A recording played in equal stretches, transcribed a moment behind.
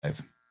I'm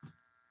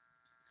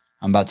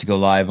about to go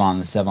live on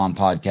the Sevan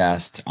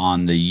podcast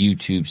on the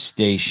YouTube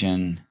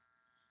station.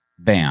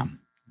 Bam,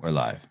 we're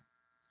live.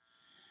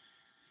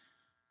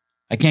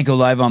 I can't go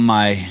live on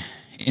my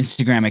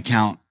Instagram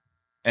account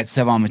at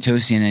Sevan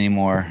Matosian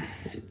anymore.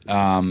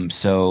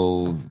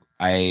 So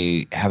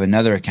I have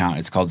another account.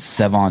 It's called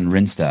Sevan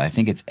Rinsta. I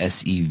think it's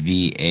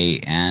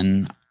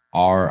SEVANRINSTA,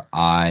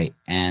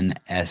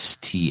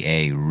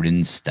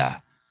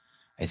 Rinsta.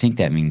 I think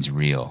that means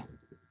real.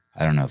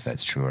 I don't know if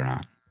that's true or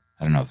not.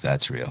 I don't know if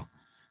that's real.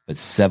 But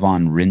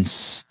Sevan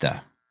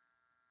Rinsta.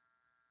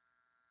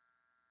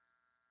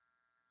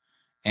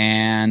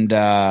 And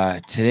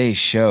today's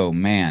show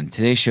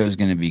is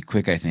going to be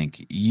quick, I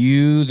think.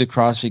 The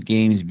CrossFit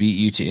Games beat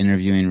you to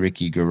interviewing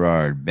Ricky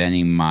Garard,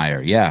 Benny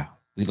Meyer. Yeah,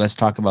 let's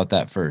talk about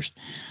that first.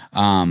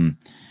 But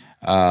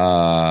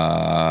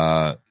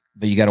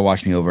you got to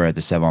watch me over at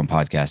the Sevan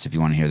podcast if you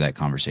want to hear that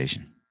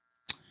conversation.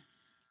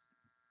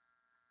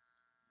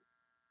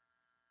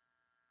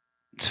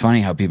 It's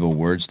funny how people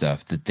word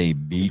stuff, that they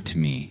beat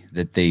me.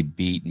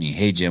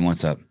 Hey, Jim,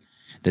 what's up?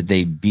 That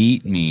they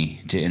beat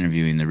me to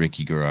interviewing the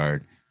Ricky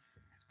Garard.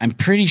 I'm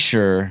pretty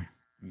sure,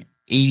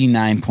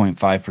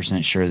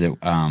 89.5% sure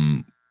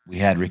that we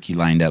had Ricky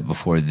lined up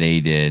before they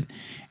did.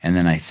 And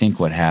then I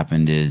think what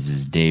happened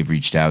is Dave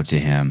reached out to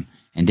him,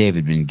 and Dave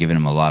had been giving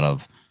him a lot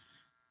of,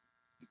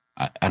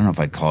 I don't know if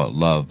I'd call it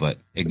love, but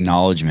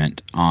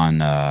acknowledgement on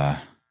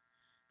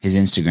his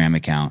Instagram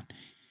account.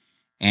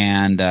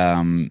 And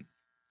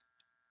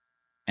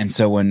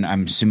so when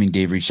I'm assuming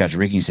Dave reached out to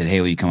Ricky and said, "Hey,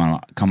 will you come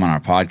on our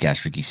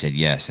podcast?" Ricky said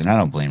yes, and I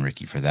don't blame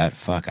Ricky for that.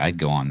 Fuck, I'd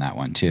go on that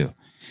one too.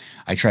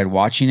 I tried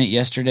watching it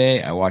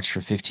yesterday. I watched for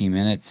 15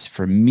 minutes.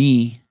 For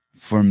me,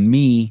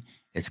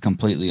 it's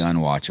completely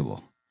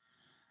unwatchable.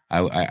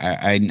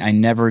 I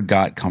never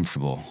got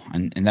comfortable,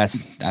 and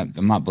that's, I'm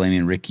not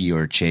blaming Ricky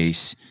or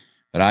Chase,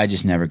 but I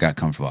just never got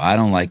comfortable. I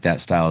don't like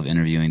that style of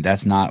interviewing.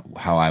 That's not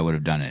how I would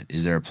have done it.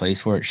 Is there a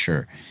place for it?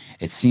 Sure.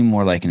 It seemed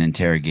more like an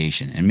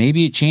interrogation, and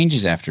maybe it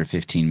changes after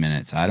 15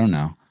 minutes. I don't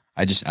know.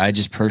 I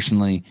just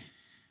personally,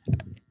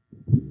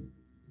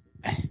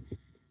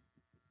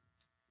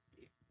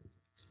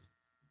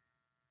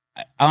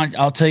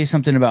 I'll tell you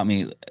something about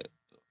me.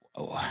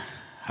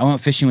 I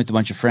went fishing with a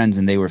bunch of friends,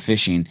 and they were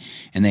fishing,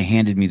 and they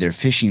handed me their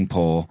fishing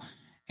pole,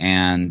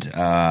 and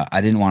I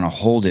didn't want to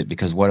hold it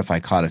because what if I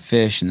caught a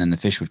fish and then the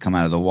fish would come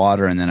out of the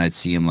water, and then I'd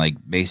see him, like,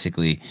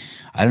 basically,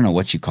 I don't know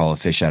what you call a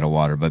fish out of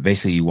water, but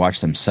basically you watch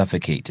them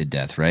suffocate to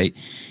death, right?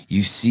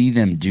 You see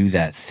them do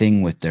that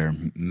thing with their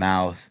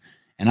mouth,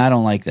 and I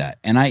don't like that.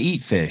 And I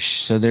eat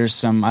fish, so there's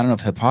some, I don't know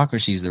if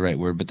hypocrisy is the right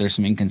word, but there's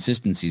some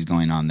inconsistencies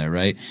going on there,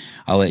 right?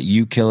 I'll let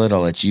you kill it, I'll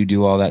let you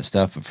do all that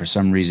stuff, but for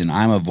some reason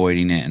I'm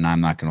avoiding it, and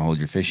I'm not going to hold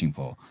your fishing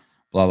pole,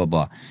 blah, blah,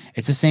 blah.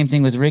 It's the same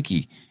thing with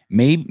Ricky.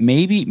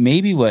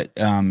 Maybe what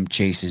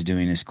Chase is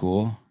doing is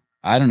cool.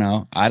 I don't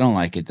know. I don't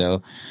like it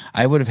though.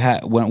 I would have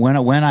had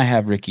when I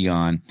have Ricky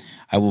on,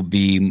 it'll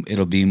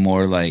be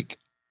more like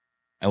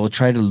I will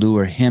try to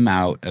lure him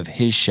out of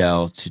his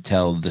shell to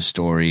tell the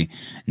story,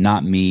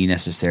 not me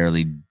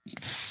necessarily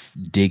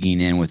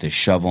digging in with a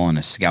shovel and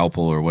a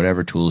scalpel or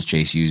whatever tools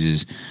Chase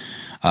uses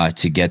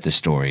to get the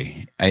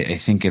story. I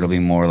think it'll be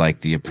more like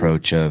the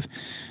approach of,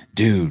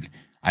 dude,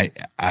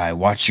 I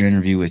watched your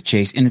interview with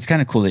Chase, and it's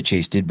kind of cool that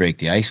Chase did break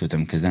the ice with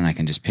him, because then I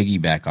can just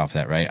piggyback off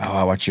that, right? Oh,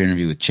 I watched your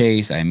interview with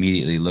Chase. I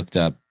immediately looked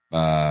up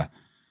the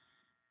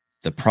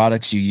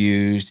products you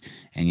used,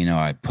 and,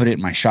 I put it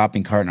in my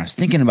shopping cart, and I was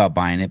thinking about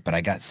buying it, but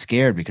I got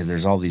scared because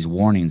there's all these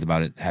warnings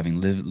about it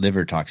having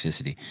liver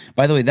toxicity.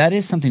 By the way, that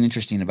is something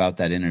interesting about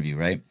that interview,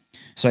 right?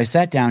 So I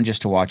sat down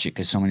just to watch it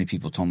because so many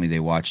people told me they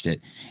watched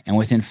it, and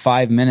within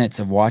 5 minutes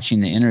of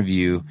watching the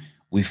interview,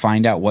 we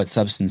find out what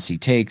substance he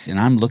takes, and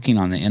I'm looking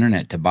on the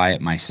internet to buy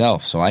it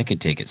myself so I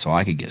could take it, so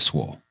I could get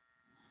swole.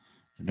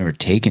 I've never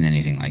taken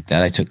anything like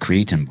that. I took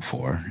creatine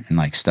before, and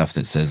like stuff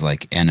that says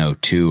like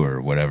NO2 or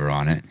whatever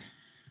on it.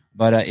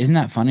 But isn't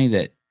that funny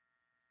that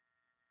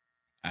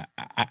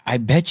I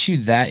bet you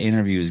that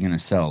interview is going to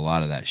sell a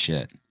lot of that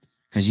shit,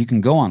 because you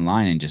can go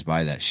online and just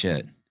buy that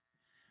shit.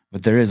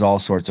 But there is all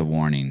sorts of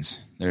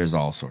warnings.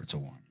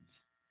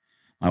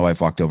 My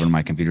wife walked over to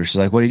my computer. She's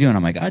like, "What are you doing?"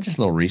 I'm like, just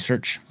a little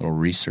research.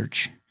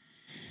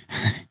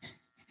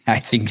 I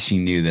think she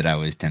knew that I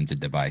was tempted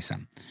to buy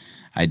some.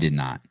 I did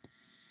not.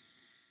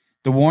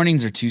 The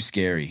warnings are too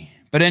scary.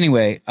 But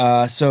anyway,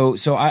 so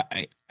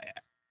I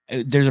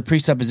there's a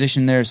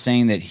presupposition there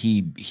saying that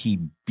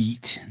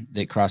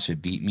that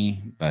CrossFit beat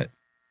me, but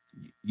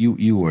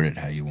you word it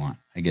how you want.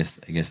 I guess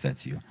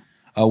that's you.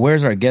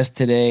 Where's our guest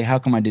today? How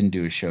come I didn't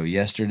do a show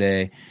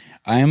yesterday?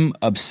 I'm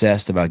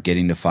obsessed about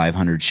getting to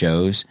 500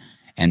 shows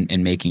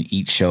and making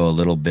each show a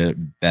little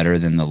bit better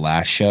than the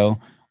last show.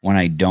 When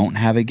I don't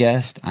have a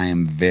guest, I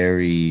am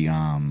very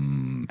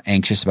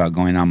anxious about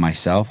going on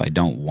myself. I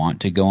don't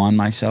want to go on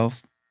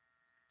myself,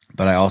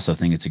 but I also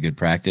think it's a good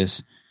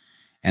practice.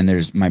 And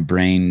there's my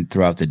brain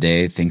throughout the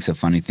day thinks of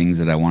funny things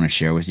that I want to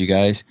share with you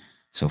guys.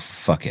 So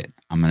fuck it.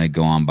 I'm going to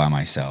go on by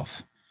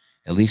myself,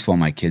 at least while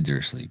my kids are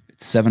asleep.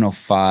 It's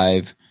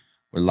 7:05.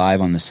 We're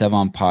live on the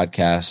Sevon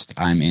podcast.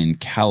 I'm in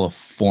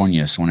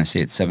California, so when I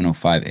say it's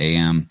 7:05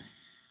 a.m.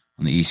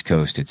 on the East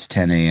Coast, it's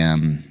 10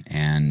 a.m.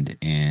 And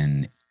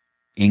in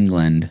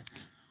England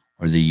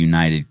or the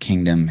United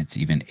Kingdom, it's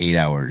even 8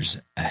 hours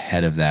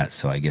ahead of that.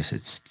 So I guess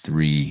it's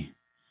 3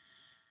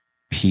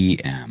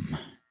 p.m.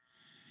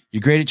 You're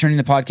great at turning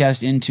the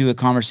podcast into a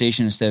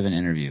conversation instead of an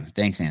interview.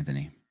 Thanks,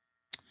 Anthony.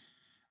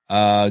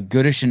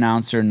 Goodish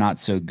announcer, not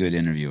so good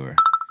interviewer.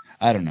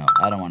 I don't know.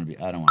 I don't want to be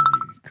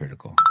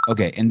critical.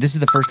 Okay, and this is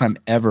the first time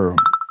ever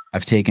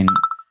I've taken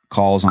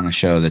calls on a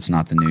show that's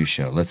not the news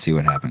show. Let's see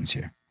what happens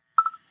here.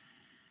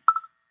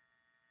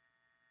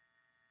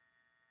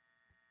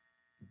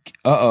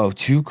 Uh-oh,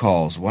 2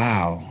 calls.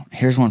 Wow.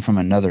 Here's one from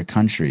another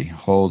country.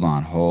 Hold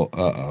on.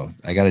 Uh-oh.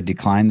 I got to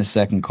decline the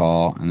second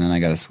call, and then I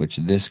got to switch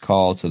this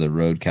call to the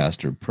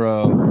Rodecaster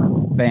Pro.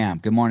 Bam.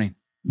 Good morning.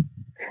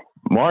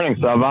 Morning,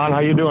 Sevon. How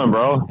you doing,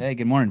 bro? Hey,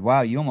 good morning.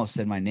 Wow, you almost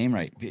said my name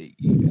right.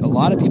 A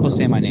lot of people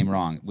say my name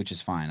wrong, which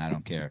is fine. I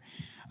don't care.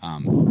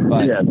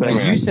 But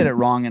you said it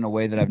wrong in a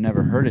way that I've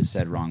never heard it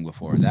said wrong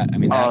before.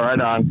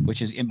 Right on.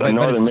 Which is, but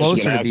it's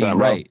closer to being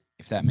right,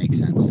 if that makes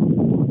sense.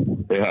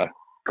 Yeah,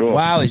 cool.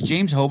 Wow, is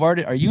James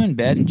Hobart? Are you in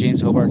bed and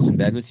James Hobart's in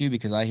bed with you?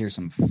 Because I hear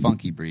some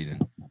funky breathing.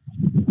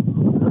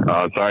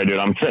 Oh, sorry, dude.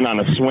 I'm sitting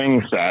on a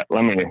swing set.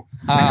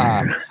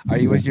 Are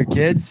you with your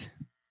kids?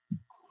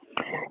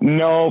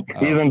 Nope,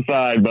 he's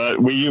inside,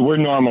 but we're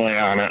normally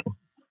on it.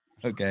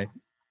 Okay.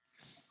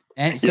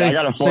 And so, I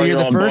got a so you're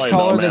the first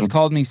caller that's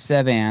called me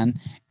Sevan,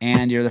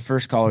 and you're the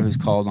first caller who's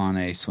called on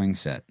a swing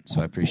set.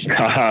 So I appreciate it.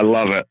 I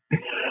love it.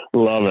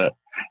 Love it.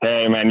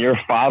 Hey, man, your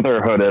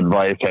fatherhood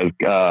advice has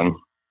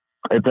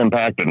it's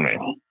impacted me.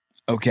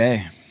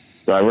 Okay.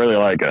 So I really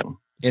like it.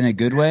 In a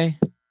good way?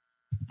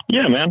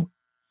 Yeah, man.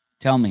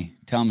 Tell me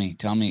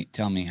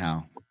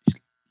how.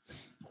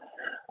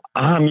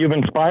 You've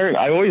inspired.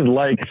 I always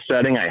like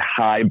setting a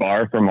high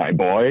bar for my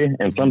boy,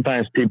 and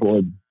sometimes people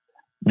would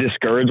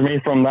discourage me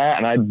from that,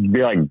 and I'd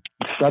be like,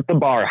 set the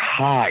bar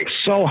high,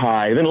 so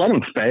high, then let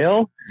him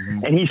fail,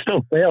 and he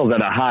still fails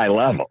at a high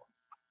level.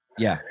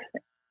 Yeah.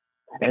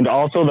 And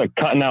also the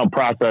cutting out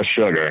processed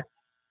sugar.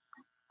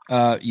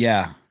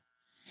 Yeah.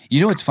 You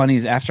know what's funny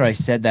is after I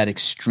said that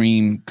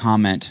extreme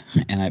comment,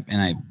 and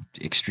I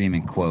extreme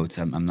in quotes,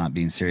 I'm not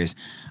being serious.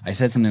 I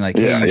said something like,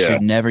 hey, you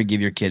should never give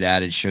your kid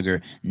added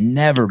sugar,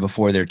 never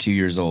before they're 2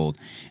 years old.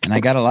 And I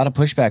got a lot of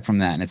pushback from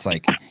that. And it's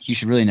like, you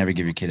should really never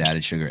give your kid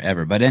added sugar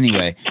ever. But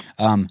anyway,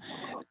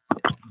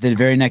 the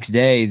very next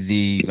day,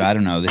 the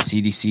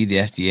CDC, the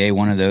FDA,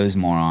 one of those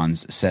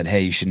morons said, hey,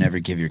 you should never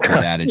give your kid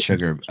added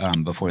sugar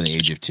before the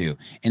age of 2.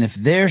 And if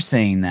they're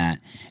saying that,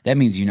 that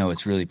means,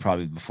 it's really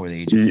probably before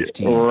the age of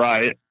 15.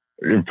 Right.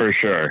 For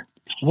sure.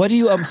 What do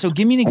you so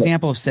give me an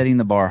example of setting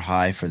the bar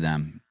high for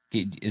them?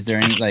 Is there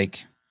any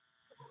like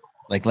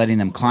letting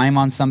them climb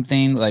on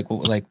something like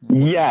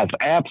Yes,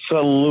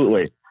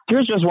 absolutely.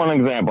 Here's just one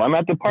example. I'm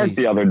at the park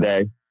the other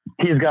day.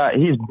 He's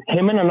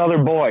him and another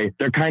boy,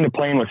 they're kind of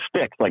playing with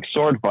sticks, like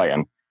sword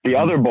fighting. The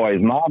other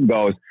boy's mom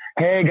goes,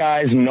 hey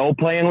guys, no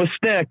playing with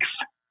sticks.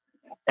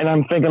 And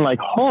I'm thinking like,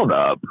 hold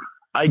up.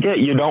 I get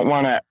you don't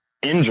want to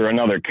injure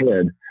another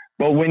kid,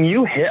 but when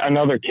you hit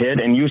another kid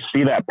and you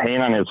see that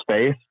pain on his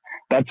face,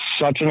 that's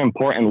such an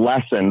important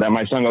lesson that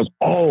my son goes,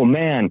 oh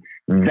man,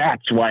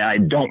 that's why I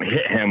don't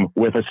hit him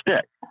with a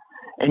stick.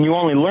 And you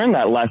only learn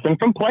that lesson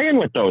from playing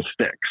with those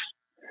sticks.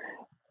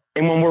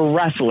 And when we're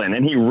wrestling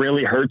and he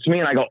really hurts me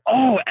and I go,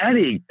 oh,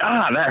 Eddie,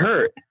 that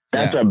hurt.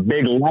 That's a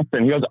big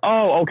lesson. He goes,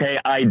 oh, okay,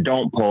 I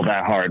don't pull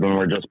that hard when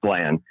we're just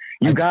playing.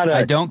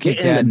 I don't kick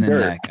dad in the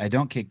neck. I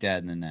don't kick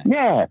dad in the neck.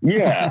 Yeah.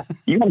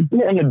 You got to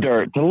get in the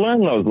dirt to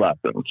learn those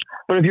lessons.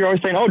 But if you're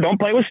always saying, oh, don't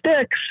play with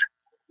sticks,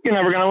 you're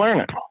never going to learn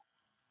it.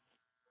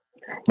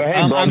 But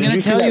hey, bro, I'm going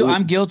to tell you,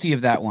 I'm guilty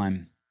of that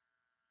one.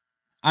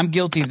 I'm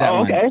guilty of that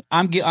one. Okay.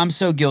 I'm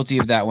so guilty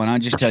of that one. I'll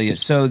just tell you.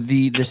 So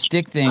the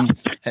stick thing,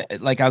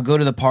 like I'll go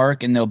to the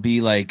park and there'll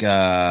be like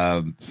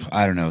I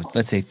don't know,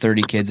 let's say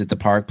 30 kids at the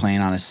park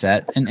playing on a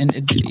set, and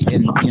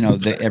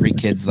every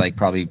kid's like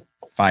probably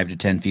 5 to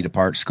 10 feet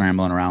apart,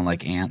 scrambling around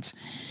like ants,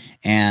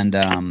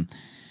 and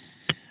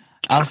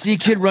I'll see a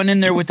kid run in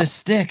there with a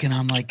stick, and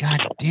I'm like,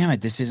 God damn it,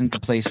 this isn't the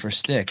place for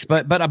sticks.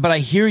 But I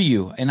hear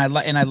you, and I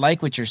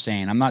like what you're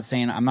saying. I'm not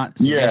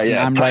suggesting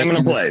I'm right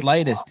in the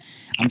slightest.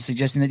 I'm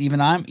suggesting that even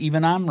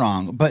I'm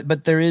wrong.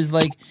 But there is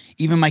like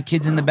even my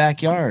kids in the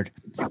backyard.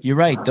 You're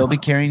right. They'll be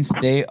carrying.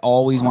 They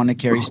always want to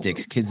carry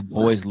sticks.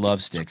 Boys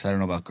love sticks. I don't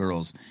know about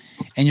girls.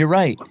 And you're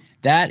right.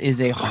 That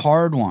is a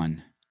hard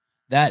one.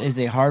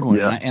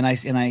 Yeah. And I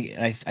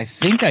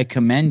think I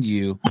commend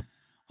you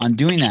on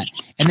doing that.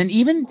 And then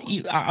even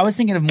I was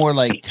thinking of more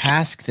like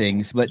task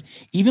things, but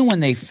even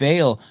when they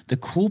fail, the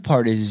cool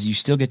part is you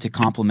still get to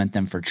compliment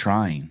them for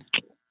trying.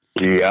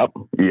 Yep.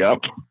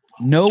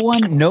 No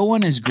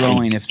one is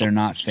growing if they're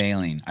not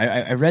failing.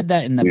 I read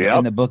that in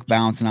the book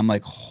Bounce, and I'm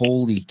like,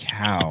 holy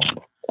cow.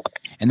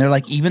 And they're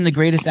like, even the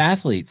greatest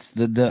athletes,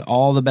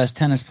 all the best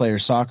tennis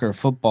players, soccer,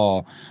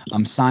 football,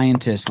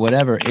 scientists,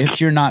 whatever. If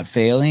you're not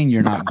failing,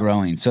 you're not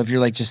growing. So if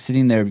you're like just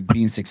sitting there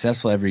being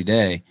successful every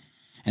day,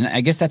 And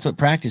I guess that's what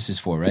practice is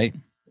for, right?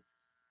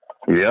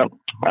 Yep.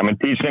 I'm going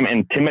to teach them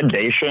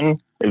intimidation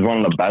is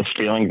one of the best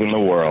feelings in the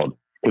world.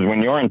 Because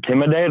when you're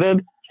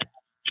intimidated,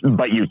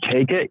 but you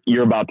take it,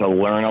 you're about to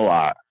learn a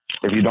lot.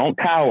 If you don't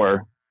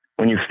cower,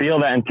 when you feel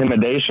that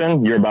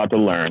intimidation, you're about to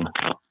learn.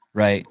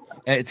 Right.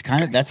 It's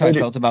kind of, that's how I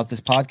felt about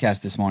this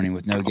podcast this morning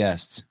with no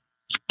guests.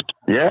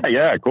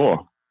 Yeah,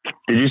 cool.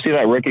 Did you see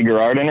that Ricky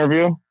Garard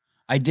interview?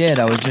 I did.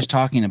 I was just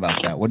talking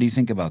about that. What do you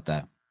think about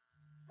that?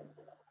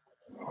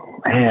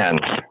 Man,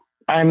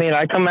 I mean,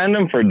 I commend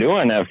him for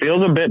doing that.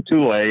 Feels a bit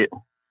too late.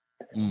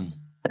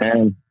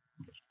 And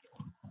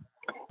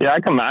yeah,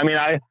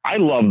 I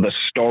love the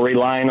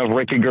storyline of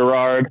Ricky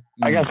Garard.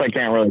 I guess I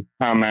can't really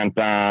comment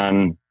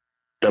on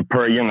the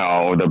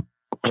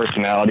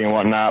personality and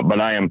whatnot, but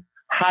I am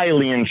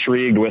highly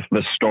intrigued with the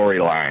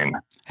storyline.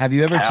 Have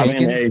you ever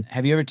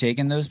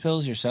taken those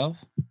pills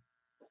yourself?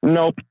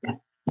 Nope.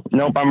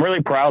 I'm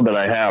really proud that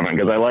I haven't,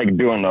 because I like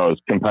doing those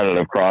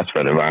competitive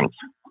CrossFit events.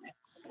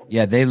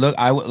 Yeah, they look.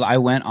 I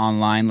went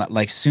online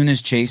like soon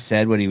as Chase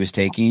said what he was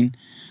taking,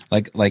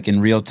 like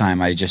in real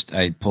time. I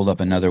pulled up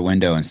another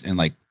window and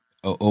like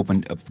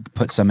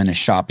put some in a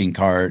shopping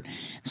cart,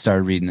 and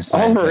started reading the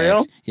side effects.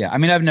 Real? Yeah, I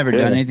mean, I've never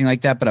done anything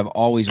like that, but I've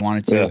always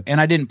wanted to,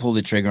 and I didn't pull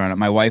the trigger on it.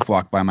 My wife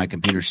walked by my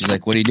computer. She's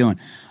like, "What are you doing?"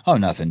 "Oh,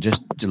 nothing.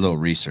 Just a little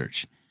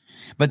research."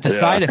 But the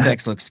side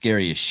effects look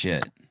scary as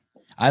shit.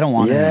 I don't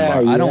want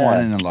I don't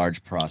want an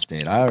enlarged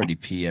prostate. I already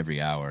pee every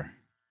hour.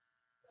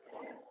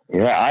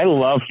 Yeah, I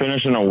love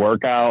finishing a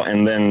workout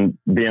and then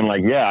being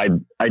like, "Yeah,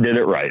 I did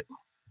it right,"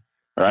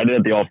 or "I did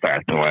it the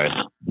old-fashioned way."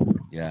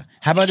 Yeah.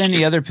 How about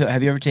any other pill?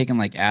 Have you ever taken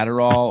like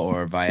Adderall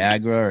or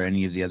Viagra or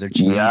any of the other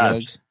cheating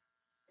drugs?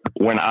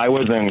 When I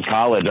was in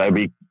college, I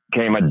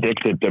became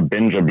addicted to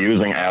binge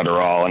abusing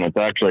Adderall, and it's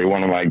actually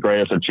one of my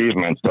greatest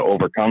achievements to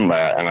overcome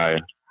that. And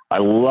I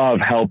love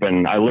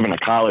helping. I live in a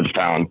college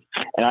town,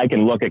 and I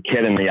can look a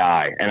kid in the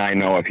eye, and I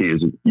know if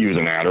he's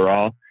using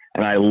Adderall,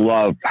 and I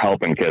love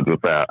helping kids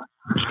with that.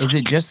 Is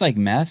it just like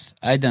meth?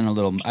 I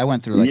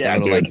went through like a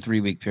little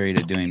 3-week period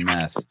of doing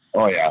meth.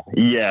 Oh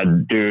yeah,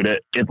 dude,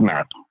 it's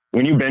meth.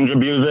 When you binge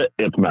abuse it,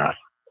 it's meth.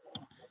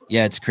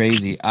 Yeah, it's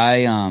crazy.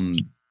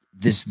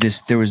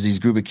 There was these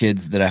group of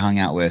kids that I hung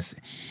out with,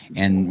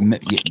 and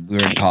we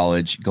were in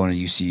college going to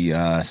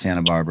UC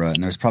Santa Barbara,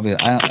 and there was probably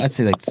I'd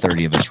say like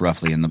 30 of us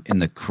roughly in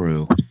the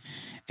crew,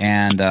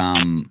 and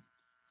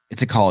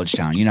it's a college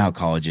town. You know how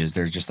college is.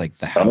 There's just like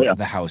the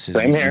houses.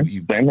 Same here.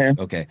 Same here.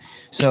 Okay,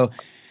 so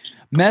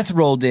meth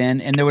rolled in,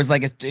 and there was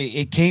like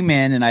it came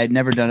in, and I had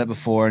never done it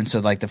before, and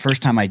so like the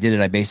first time I did it,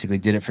 I basically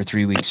did it for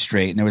 3 weeks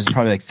straight, and there was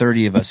probably like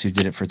 30 of us who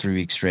did it for 3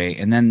 weeks straight,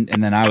 and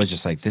then I was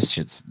just like, this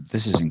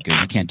isn't good.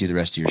 You can't do the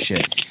rest of your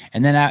shit.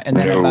 And then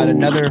about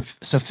another.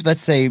 So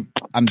let's say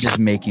I'm just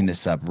making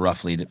this up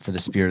roughly for the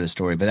spirit of the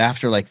story, but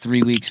after like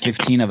 3 weeks,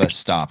 15 of us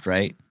stopped,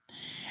 right?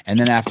 And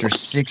then after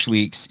 6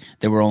 weeks,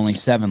 there were only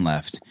 7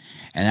 left,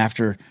 and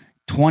after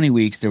 20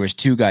 weeks, there was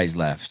 2 guys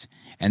left.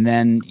 And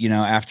then,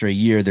 after a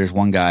year, there's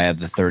one guy of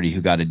the 30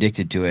 who got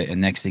addicted to it. And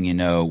next thing you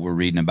know, we're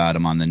reading about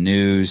him on the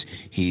news.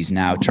 He's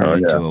now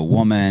turned into a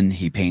woman.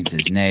 He paints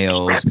his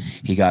nails.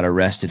 He got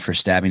arrested for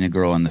stabbing a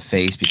girl in the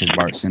face because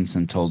Bart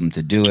Simpson told him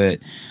to do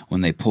it.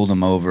 When they pulled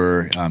him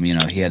over,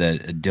 he had a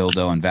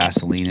dildo and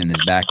Vaseline in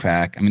his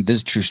backpack. I mean, this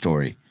is a true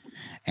story.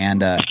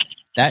 And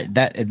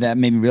that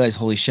made me realize,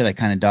 holy shit, I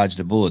kind of dodged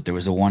a bullet. There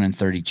was a 1 in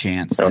 30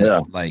 chance that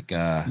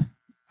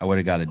I would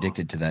have got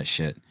addicted to that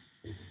shit.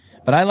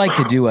 But I like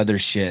to do other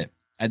shit.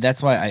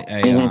 That's why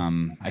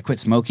I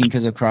quit smoking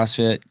because of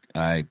CrossFit.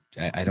 I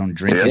don't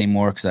drink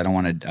anymore because I don't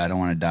want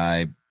to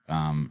die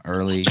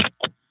early.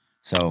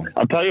 So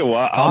I'll tell you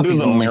what, I'll do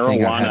the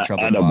marijuana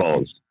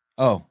edibles.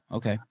 Oh,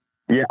 okay.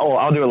 Yeah. Oh,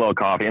 I'll do a little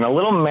coffee and a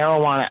little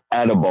marijuana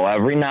edible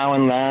every now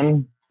and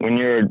then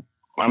when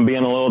I'm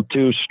being a little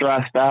too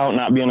stressed out,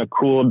 not being a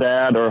cool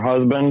dad or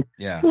husband.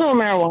 Yeah. A little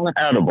marijuana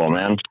edible,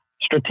 man.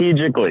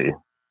 Strategically.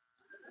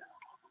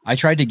 I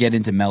tried to get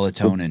into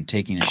melatonin,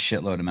 taking a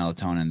shitload of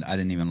melatonin. I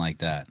didn't even like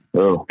that.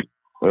 Oh,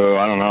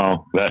 I don't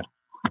know.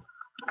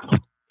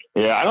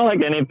 I don't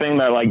like anything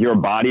that like your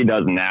body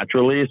does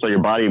naturally. So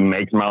your body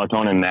makes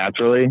melatonin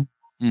naturally.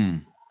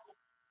 Do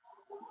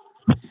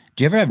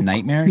you ever have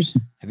nightmares?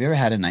 Have you ever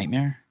had a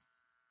nightmare?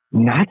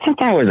 Not since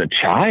I was a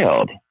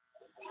child.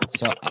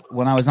 So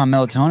when I was on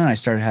melatonin, I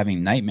started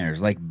having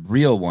nightmares, like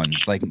real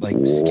ones, like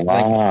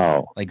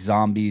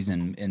zombies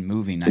and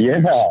movie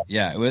nightmares.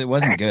 Yeah, it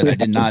wasn't good. I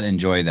did not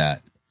enjoy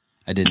that.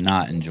 I did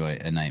not enjoy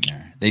a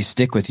nightmare. They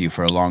stick with you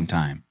for a long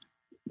time.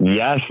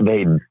 Yes,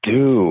 they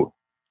do.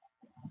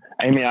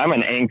 I mean, I'm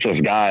an anxious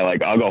guy.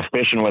 Like, I'll go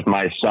fishing with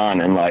my son,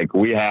 and like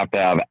we have to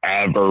have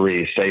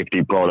every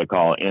safety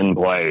protocol in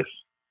place.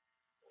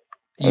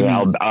 You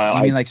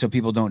mean like so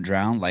people don't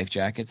drown, life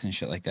jackets and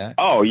shit like that?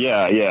 Oh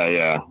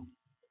yeah.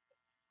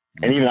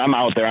 And even I'm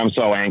out there, I'm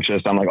so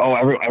anxious. I'm like, oh,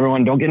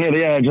 everyone don't get near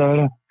the edge.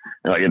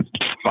 Like, it's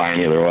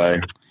fine either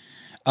way.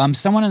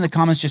 Someone in the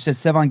comments just said,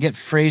 Sevon, get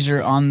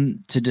Fraser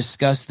on to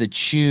discuss the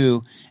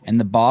chew and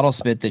the bottle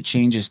spit that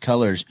changes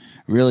colors.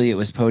 Really, it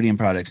was Podium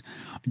products.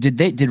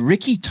 Did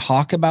Ricky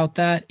talk about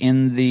that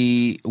in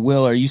the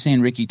Will? Are you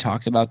saying Ricky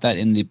talked about that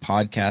in the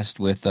podcast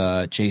with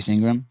Chase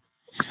Ingram?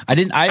 I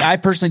didn't. I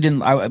personally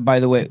didn't. By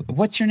the way,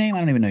 what's your name? I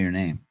don't even know your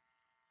name.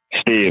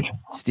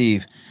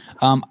 Steve.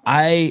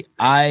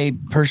 I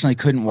personally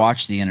couldn't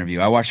watch the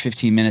interview. I watched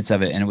 15 minutes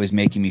of it, and it was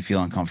making me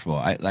feel uncomfortable.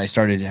 I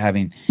started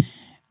having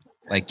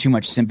like too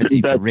much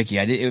sympathy for Ricky.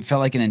 It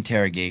felt like an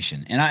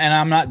interrogation, and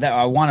I'm not that.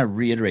 I want to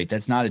reiterate,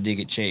 that's not a dig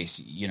at Chase.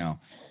 You know.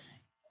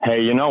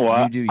 Hey, you know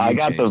what? I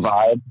got Chase. The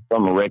vibe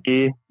from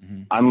Ricky.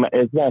 Mm-hmm.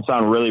 It's gonna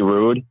sound really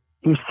rude.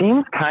 He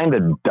seems kind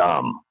of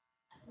dumb,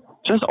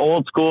 just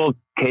old school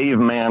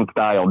caveman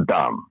style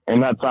dumb,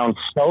 and that sounds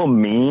so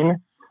mean.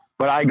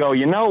 But I go,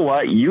 you know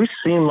what? You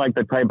seem like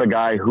the type of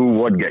guy who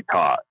would get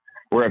caught.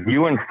 Where if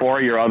you and 4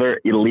 of your other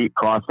elite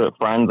CrossFit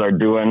friends are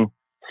doing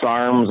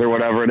SARMs or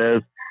whatever it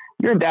is,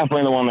 you're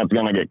definitely the one that's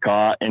going to get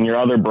caught, and your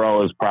other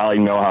bros probably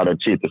know how to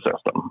cheat the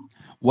system.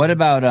 What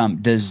about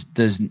does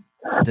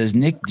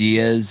Nick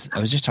Diaz? I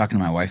was just talking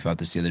to my wife about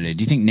this the other day.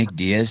 Do you think Nick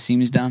Diaz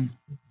seems dumb?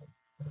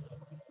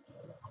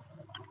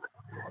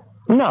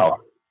 No.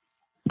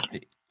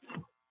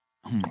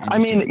 I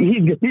mean,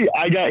 he's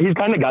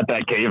kind of got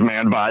that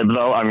caveman vibe,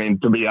 though. I mean,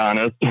 to be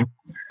honest,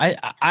 I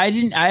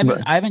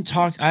haven't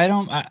talked.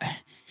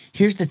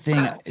 Here's the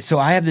thing. So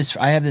I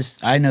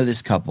know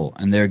this couple,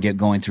 and they're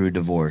going through a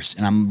divorce,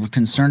 and I'm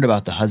concerned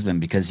about the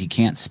husband because he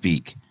can't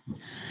speak.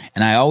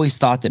 And I always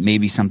thought that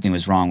maybe something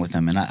was wrong with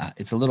him. And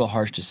it's a little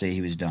harsh to say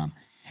he was dumb.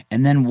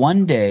 And then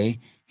one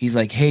day he's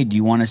like, hey, do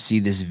you want to see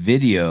this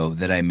video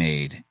that I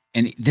made?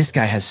 And this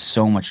guy has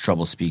so much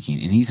trouble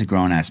speaking, and he's a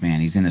grown ass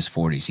man. He's in his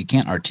 40s. He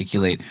can't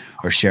articulate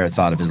or share a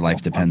thought if his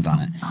life depends on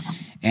it.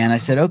 And I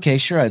said, okay,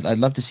 sure. I'd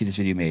love to see this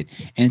video made.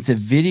 And it's a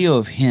video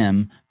of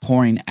him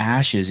pouring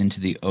ashes into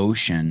the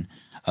ocean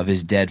of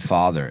his dead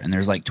father. And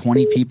there's like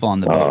 20 people on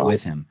the boat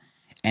with him.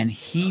 And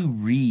he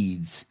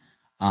reads,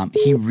 what's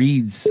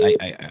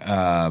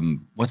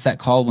that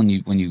called when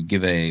you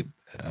give a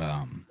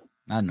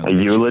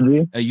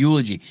eulogy? A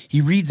eulogy.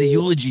 He reads a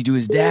eulogy to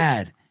his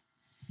dad.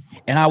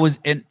 And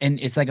and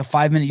it's like a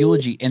 5-minute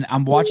eulogy, and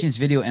I'm watching this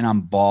video and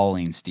I'm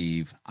bawling,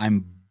 Steve.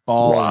 I'm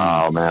bawling.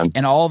 Wow, man.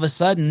 And all of a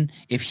sudden,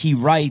 if he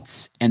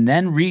writes and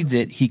then reads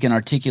it, he can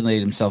articulate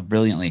himself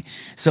brilliantly.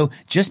 So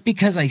just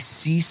because I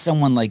see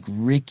someone like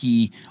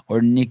Ricky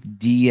or Nick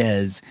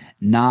Diaz,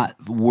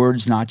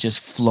 words not just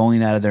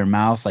flowing out of their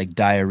mouth like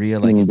diarrhea,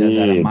 like it does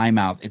out of my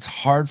mouth, it's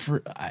hard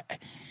for.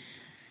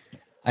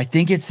 I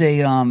think it's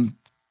a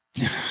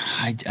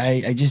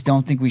I just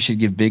don't think we should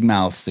give big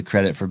mouths the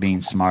credit for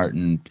being smart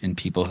and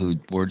people who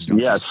words don't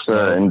just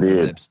flow from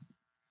their lips.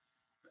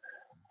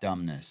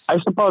 Dumbness. I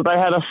suppose I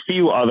had a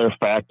few other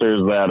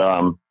factors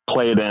that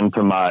played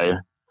into my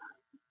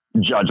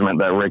judgment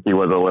that Ricky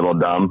was a little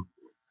dumb.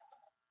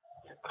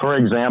 For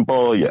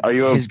example, are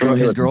you his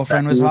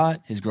girlfriend was hot?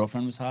 His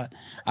girlfriend was hot.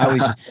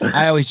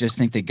 I always just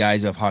think that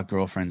guys who have hot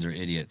girlfriends are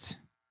idiots.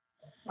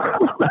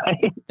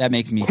 Right? That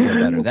makes me feel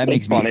better. That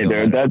makes me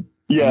feel better.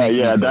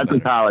 Yeah, that's a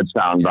college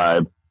town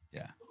vibe.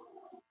 Yeah.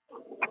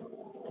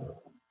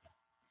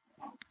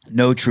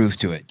 No truth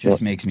to it.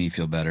 Just makes me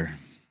feel better.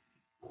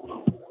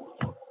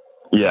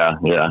 Yeah.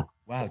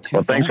 Wow.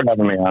 Well, thanks for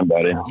having me on,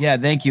 buddy. Yeah,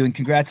 thank you. And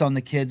congrats on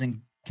the kids,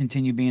 and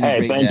continue being a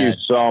great dad. Hey, thank you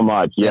so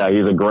much. Yeah,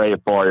 he's a great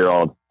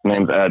 4-year-old. His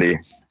name's Eddie.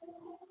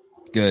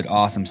 Good.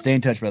 Awesome. Stay in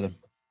touch, brother.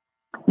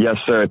 Yes,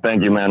 sir.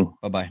 Thank you, man.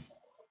 Bye-bye.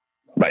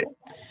 Bye.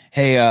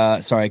 Hey,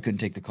 sorry I couldn't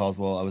take the calls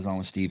while I was on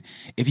with Steve.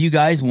 If you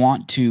guys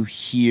want to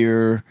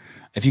hear,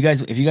 if you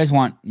guys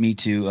want me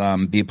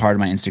to be a part of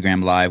my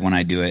Instagram live when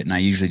I do it, and I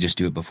usually just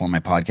do it before my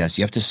podcast,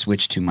 you have to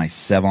switch to my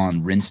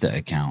Sevon Rinsta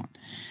account,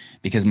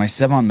 because my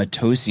Sevon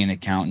Matosian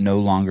account no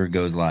longer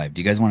goes live.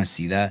 Do you guys want to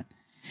see that?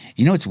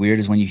 You know what's weird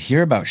is when you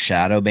hear about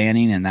shadow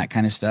banning and that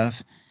kind of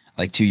stuff,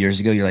 like 2 years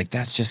ago, you're like,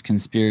 that's just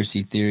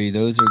conspiracy theory.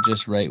 Those are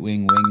just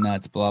right-wing wing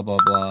nuts, blah, blah,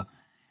 blah.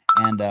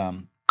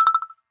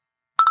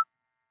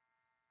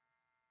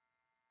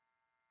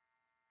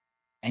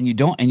 And you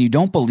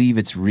don't believe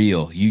it's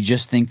real. You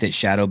just think that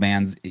shadow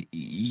bans.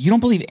 You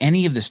don't believe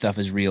any of this stuff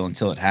is real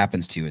until it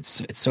happens to you.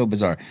 It's so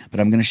bizarre. But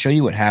I'm going to show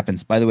you what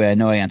happens. By the way, I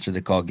know I answered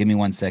the call. Give me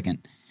 1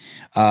 second.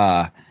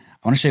 I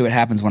want to show you what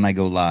happens when I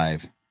go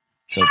live.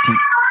 So can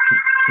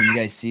you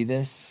guys see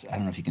this? I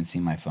don't know if you can see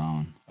my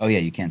phone. Oh yeah,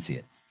 you can see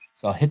it.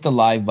 So I'll hit the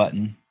live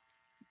button,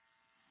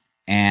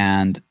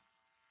 and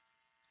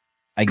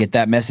I get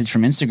that message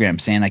from Instagram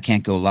saying I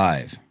can't go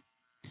live.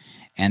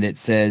 And it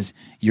says,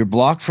 you're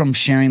blocked from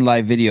sharing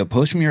live video.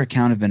 Posts from your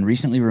account have been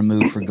recently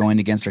removed for going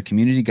against our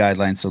community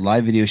guidelines, so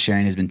live video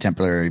sharing has been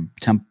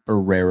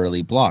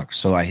temporarily blocked.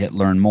 So I hit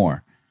learn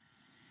more.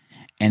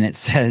 And it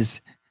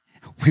says,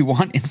 we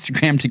want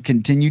Instagram to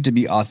continue to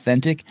be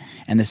authentic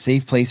and a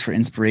safe place for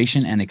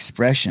inspiration and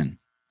expression.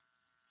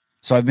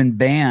 So I've been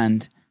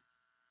banned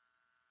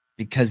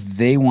because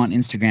they want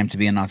Instagram to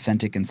be an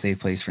authentic and safe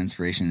place for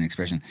inspiration and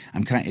expression.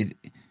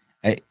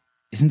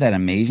 Isn't that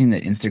amazing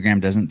that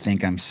Instagram doesn't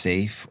think I'm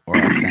safe or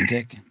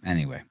authentic?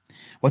 Anyway,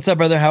 what's up,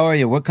 brother? How are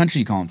you? What country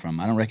are you calling from?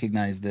 I don't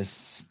recognize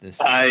this.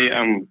 I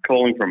am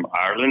calling from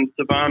Ireland,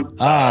 Stefan.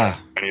 My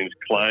name is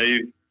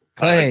Clive.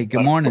 Clay,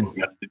 good morning. I've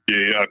messaged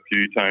you a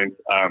few times.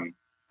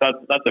 That's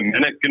a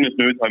minute. Goodness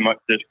knows how much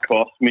this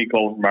cost me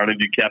calling from Ireland.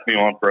 You kept me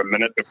on for a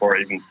minute before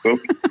I even spoke.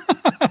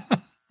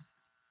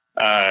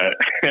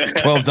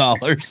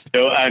 $12.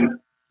 So,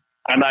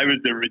 and I was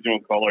the original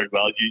caller as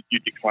well. You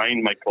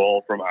declined my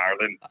call from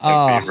Ireland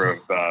in favor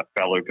of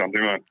fellow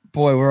countryman.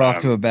 Boy, we're off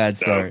to a bad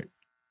start.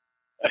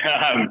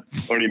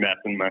 Only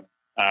messing, man.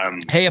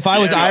 Hey, if I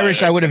was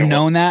Irish, I would have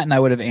known that, and I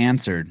would have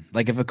answered.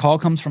 Like, if a call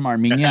comes from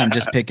Armenia, I'm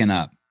just picking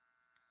up.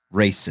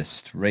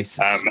 Racist.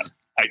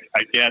 I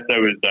guess I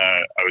was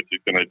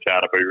just going to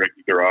chat about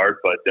Ricky Garard,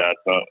 but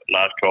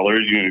last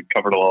callers, you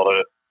covered a lot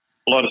of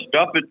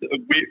stuff. It's a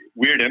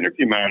weird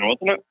interview, man,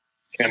 wasn't it?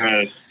 Kind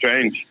of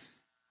strange.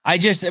 I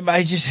just,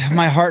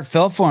 my heart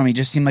fell for him. He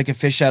just seemed like a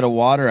fish out of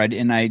water.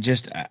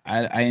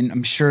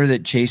 I'm sure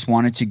that Chase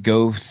wanted to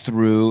go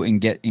through and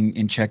get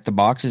and check the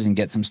boxes and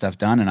get some stuff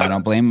done, and I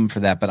don't blame him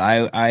for that. But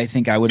I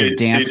think I would have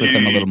danced with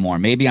them a little more.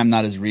 Maybe I'm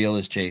not as real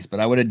as Chase,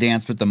 but I would have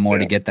danced with them more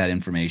to get that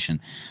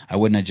information. I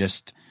wouldn't have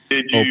just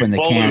opened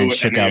the can and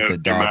shook out the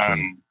dog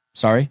food.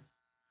 Sorry?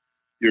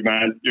 Your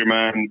man,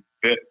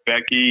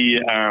 Becky,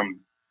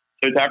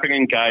 South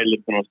African guy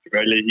lives in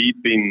Australia.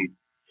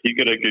 He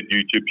got a good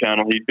YouTube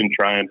channel. He's been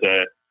trying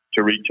to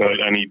reach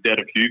out, and he did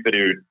a few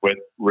videos with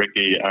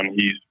Ricky, and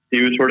he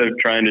was sort of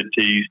trying to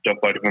tease stuff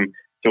out of him.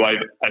 So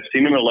I've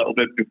seen him a little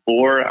bit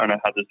before, and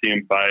I had the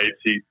same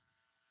vibes.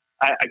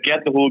 I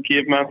get the whole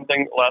caveman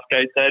thing the last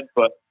guy said,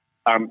 but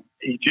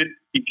he just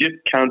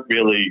can't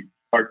really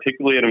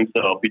articulate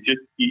himself. He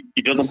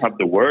doesn't have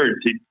the words.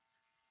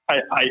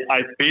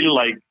 I feel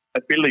like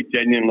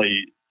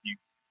genuinely,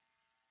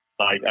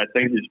 like, I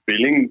think his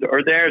feelings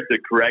are there, the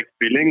correct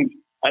feelings.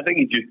 I think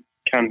he just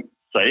can't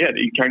say it.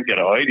 He can't get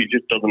it out. He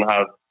just doesn't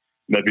have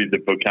maybe the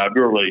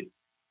vocabulary.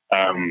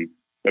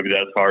 Maybe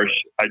that's harsh.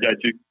 I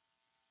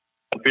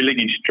feel like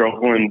he's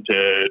struggling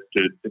to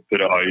put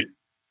it out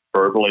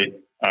verbally.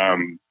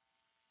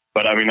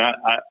 But I mean,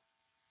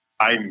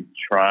 I'm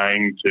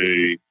trying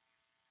to.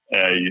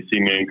 You see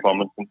me in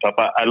comments and stuff.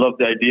 I love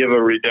the idea of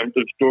a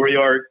redemptive story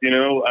arc. You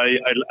know, I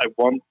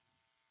want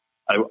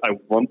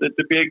it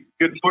to be a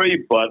good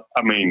story, but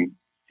I mean,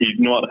 he's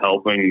not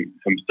helping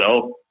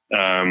himself.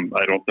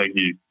 I don't think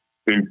he's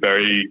been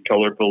very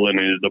colourful in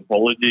his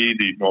apologies.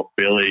 He's not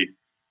really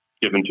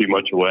giving too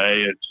much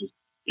away. It's just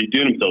he's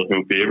doing himself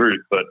no favours,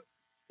 but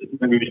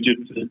maybe just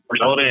his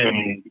personality,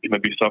 and he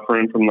might be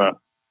suffering from that.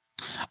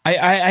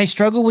 I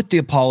struggle with the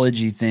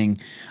apology thing.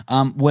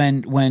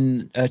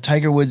 When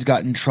Tiger Woods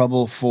got in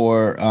trouble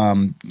for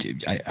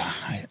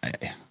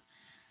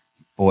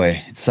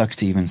boy, it sucks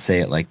to even say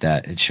it like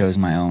that. It shows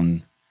my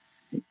own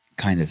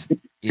kind of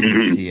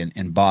idiocy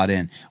and bought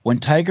in. When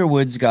Tiger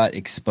Woods got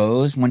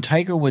exposed, when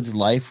Tiger Woods'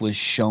 life was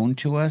shown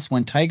to us,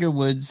 when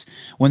TVs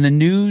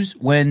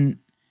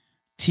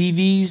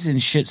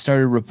and shit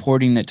started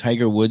reporting that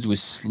Tiger Woods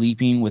was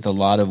sleeping with a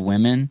lot of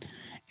women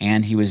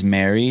and he was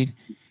married,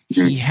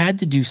 he had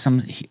to do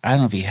I don't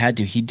know if he had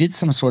to, he did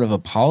some sort of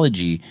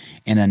apology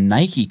in a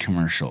Nike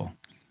commercial.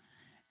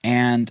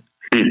 And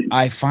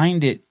I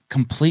find it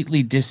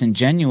completely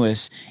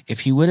disingenuous if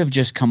he would have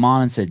just come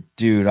on and said,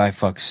 dude, I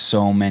fucked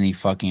so many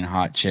fucking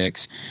hot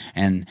chicks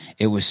and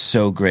it was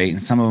so great,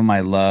 and some of them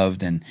I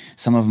loved and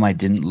some of them I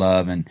didn't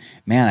love, and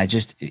man,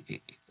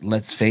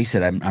 let's face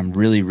it, I'm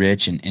really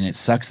rich, and it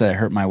sucks that I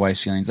hurt my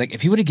wife's feelings. Like,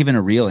 if he would have given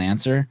a real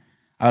answer,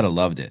 I would have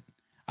loved it.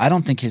 I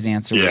don't think his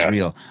answer was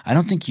real. I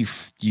don't think you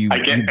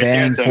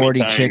bang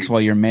 40 chicks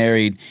while you're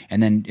married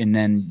and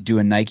then do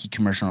a Nike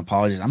commercial and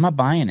apologize. I'm not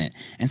buying it.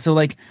 And so,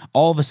 like,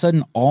 all of a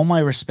sudden, all my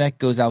respect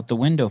goes out the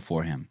window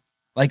for him.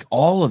 Like,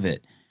 all of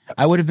it.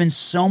 I would have been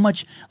so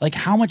much, like,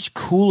 how much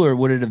cooler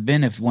would it have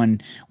been if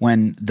when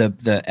the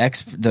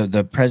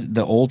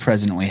old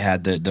president we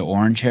had, the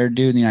orange haired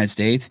dude in the United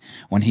States,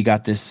 when he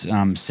got this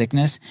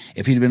sickness,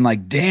 if he'd been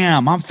like,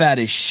 damn, I'm fat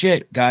as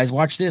shit, guys,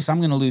 watch this, I'm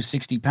going to lose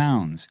 60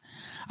 pounds.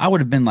 I would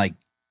have been like,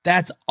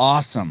 that's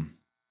awesome.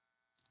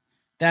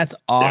 That's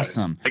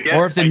awesome. Yeah,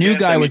 or if the new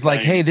guy was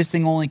like, hey, this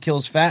thing only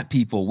kills fat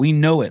people. We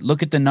know it.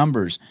 Look at the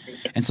numbers.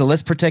 And so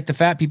let's protect the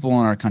fat people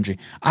in our country.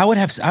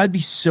 I'd be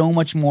so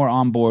much more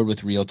on board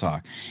with real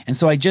talk. And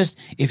so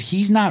if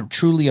he's not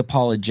truly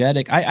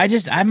apologetic, I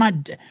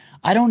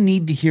don't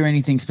need to hear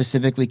anything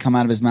specifically come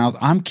out of his mouth.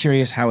 I'm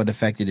curious how it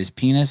affected his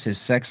penis, his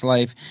sex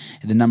life,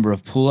 the number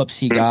of pull-ups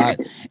he got,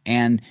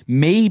 and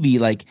maybe,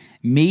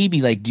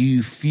 do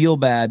you feel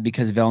bad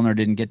because Vellner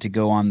didn't get to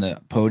go on the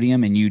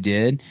podium and you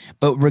did?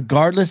 But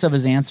regardless of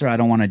his answer, I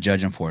don't want to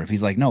judge him for it. If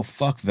he's like, no,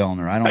 fuck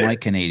Vellner, I don't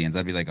like Canadians,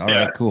 I'd be like, all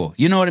right, cool.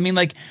 You know what I mean?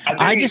 Like,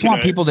 I just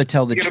want people to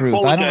tell the truth.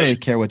 I don't really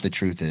care what the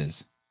truth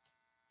is.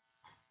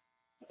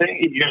 I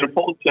think you can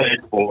apologize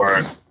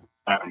for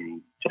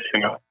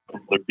touching up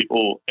other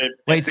people.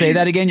 Wait, say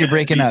that again. You're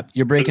breaking up.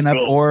 You're breaking up,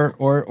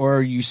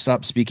 or you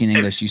stopped speaking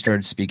English. You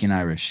started speaking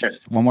Irish.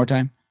 One more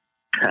time.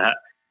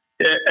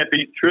 if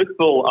he's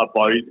truthful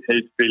about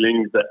his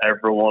feelings that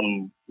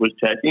everyone was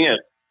taking it,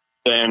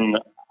 then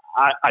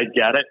I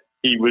get it.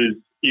 He was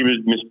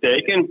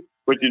mistaken,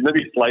 which is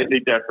maybe slightly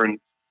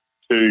different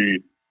to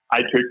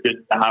I took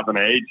it to have an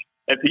age.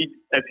 If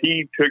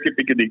he took it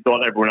because he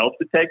thought everyone else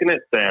was taking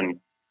it, then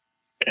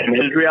in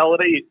his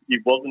reality he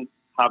wasn't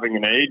having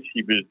an age.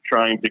 He was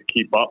trying to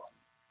keep up,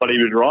 but he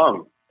was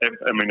wrong. If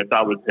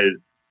that was his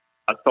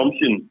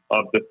assumption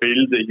of the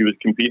field that he was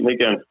competing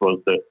against,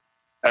 was that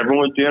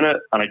everyone was doing it,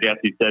 and I guess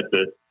he said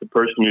that the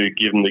person who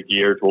gave him the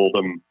gear told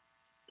him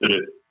that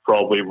it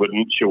probably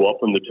wouldn't show up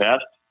in the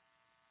test.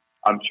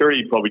 I'm sure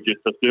he probably just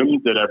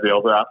assumed that every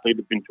other athlete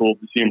had been told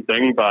the same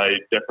thing by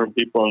different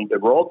people, and they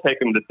were all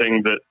taking the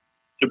thing that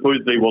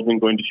supposedly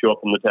wasn't going to show up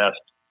in the test.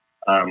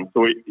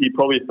 So he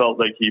probably felt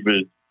like he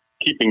was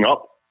keeping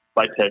up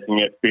by taking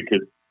it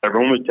because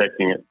everyone was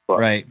taking it. But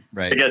right.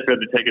 I guess we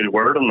had to take his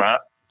word on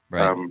that.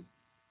 Right.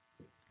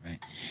 Right.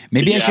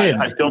 Maybe I should.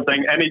 I still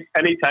think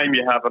any time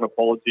you have an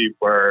apology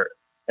where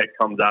it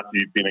comes after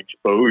you've been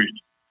exposed,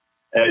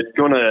 it's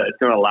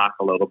gonna lack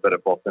a little bit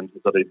of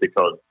authenticity,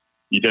 because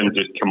you didn't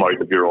just come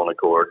out of your own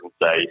accord and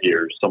say,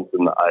 "Here's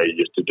something that I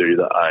used to do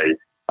that I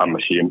am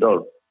ashamed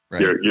of."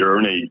 Right. You're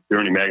only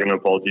making an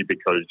apology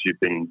because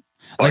you've been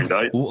found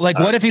out. Like,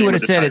 what if he would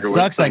have said, "It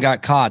sucks, I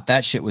got caught.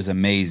 That shit was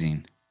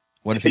amazing."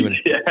 What if he would?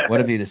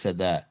 What if he'd have said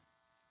that?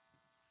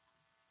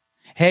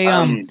 Hey,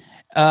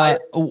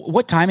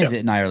 what time is it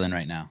in Ireland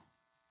right now?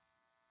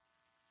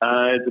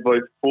 It's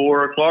about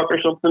 4:00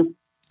 or something.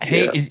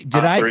 Hey,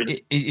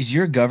 is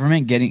your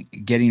government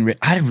getting rid?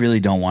 I really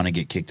don't want to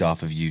get kicked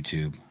off of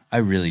YouTube. I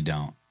really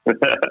don't.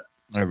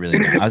 I really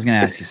don't. I was going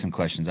to ask you some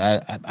questions.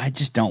 I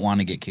just don't want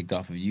to get kicked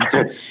off of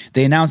YouTube.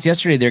 They announced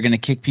yesterday they're going to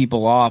kick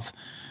people off,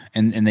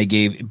 and they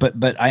gave,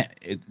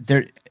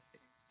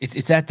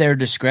 it's at their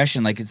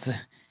discretion. Like it's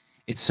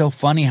so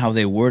funny how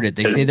they word it.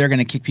 They say they're going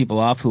to kick people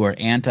off who are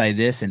anti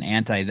this and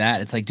anti that.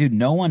 It's like, dude,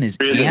 no one is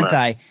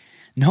anti.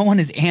 No one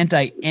is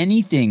anti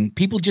anything.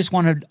 People just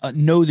want to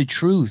know the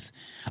truth.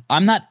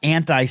 I'm not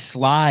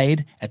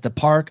anti-slide at the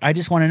park. I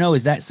just want to know,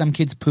 is that some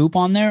kid's poop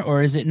on there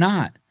or is it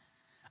not?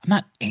 I'm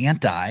not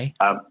anti.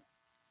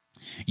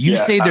 You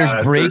say there's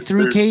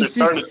breakthrough cases?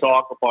 They're starting to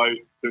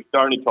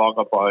talk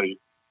about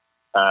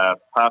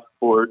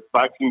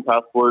vaccine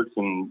passports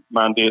and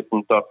mandates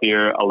and stuff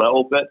here a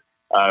little bit.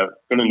 Going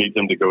to need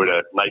them to go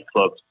to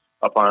nightclubs.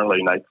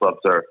 Apparently nightclubs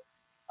are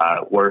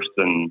worse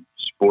than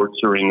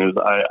sports arenas.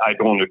 I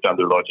don't understand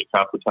their logic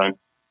half the time.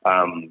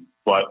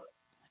 But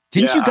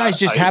didn't you guys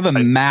just have a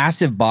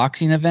massive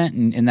boxing event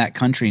in that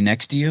country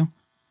next to you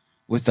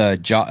with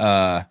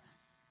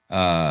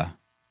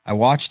I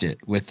watched it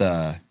with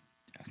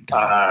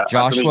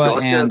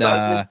Joshua and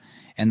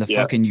the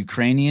fucking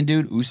Ukrainian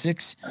dude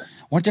Usyk.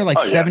 Weren't there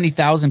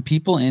 70,000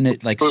 people in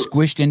it,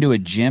 squished into a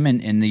gym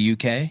in the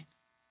UK?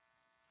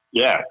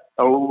 Yeah.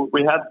 Oh,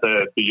 we had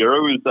the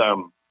Euros,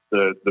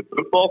 the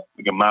football,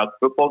 a mad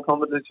football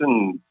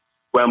competition.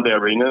 Wembley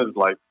Arena is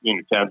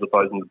tens of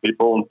thousands of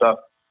people and stuff.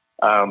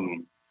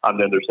 And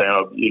then they're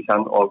saying you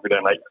can't all go to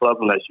a nightclub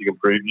unless you can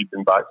prove you've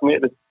been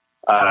vaccinated.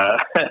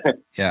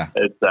 Yeah,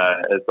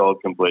 it's all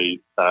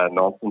complete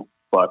nonsense.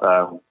 But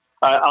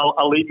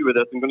I'll leave you with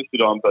this. I'm going to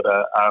sit on, but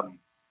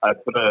I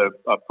put a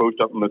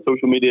post up on my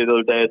social media the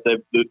other day.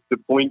 The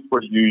point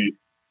where you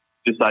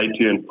decide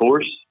to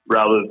enforce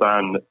rather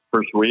than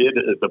persuade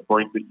is the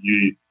point that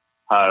you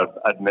have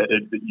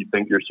admitted that you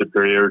think you're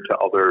superior to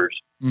others'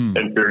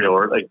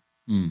 inferiority.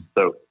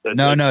 So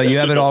no, you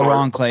have it all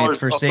wrong, Clay. It's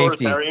for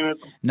safety.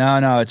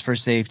 No, it's for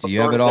safety.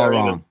 You have it all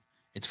wrong.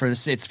 It's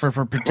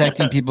for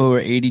protecting people who are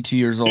 82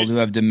 years old, who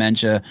have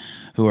dementia,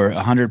 who are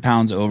 100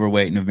 pounds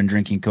overweight, and have been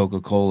drinking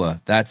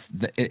Coca-Cola. That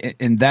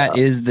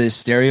is the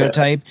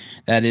stereotype.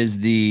 That is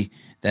the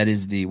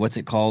what's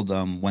it called?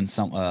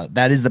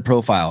 That is the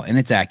profile, and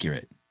it's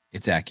accurate.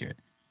 It's accurate.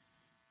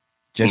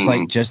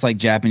 Just like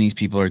Japanese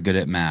people are good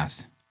at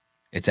math.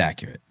 It's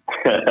accurate.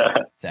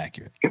 It's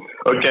accurate.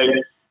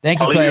 Okay. Thank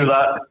you, Clay.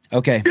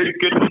 Okay.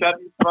 Good chat,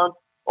 man.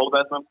 All the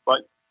best, man. Bye.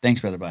 Thanks,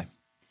 brother. Bye.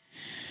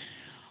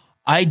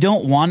 I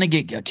don't want to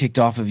get kicked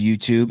off of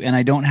YouTube, and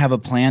I don't have a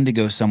plan to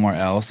go somewhere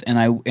else. And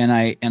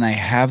I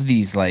have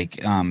these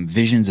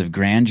visions of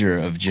grandeur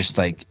of just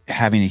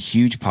having a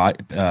huge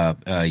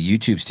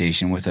YouTube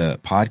station with a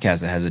podcast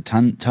that has a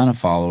ton of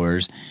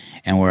followers,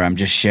 and where I'm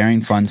just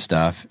sharing fun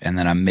stuff, and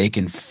then I'm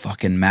making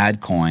fucking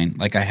mad coin.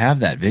 I have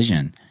that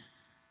vision.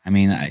 I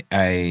mean,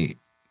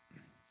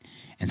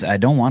 and so I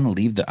don't want to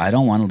leave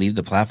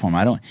the platform.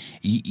 I don't,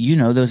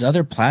 those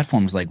other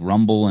platforms like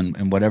Rumble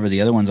and whatever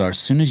the other ones are. As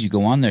soon as you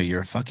go on there,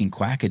 you're a fucking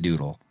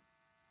quackadoodle.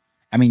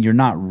 I mean, you're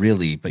not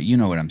really, but you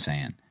know what I'm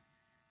saying.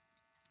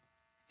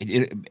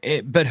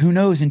 But who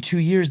knows? In 2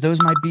 years,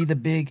 those might be the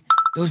big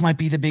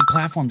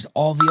platforms.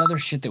 All the other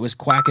shit that was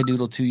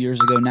quackadoodle 2 years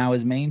ago now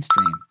is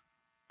mainstream.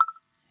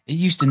 It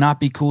used to not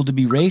be cool to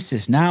be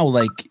racist. Now,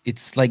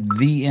 it's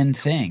the end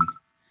thing.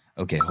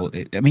 Okay, hold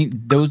it. I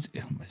mean,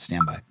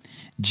 stand by.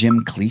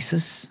 Jim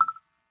Cleesus.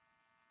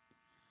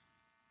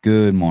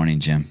 Good morning,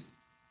 Jim.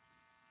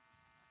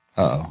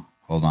 Uh-oh.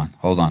 Hold on.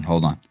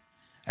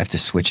 I have to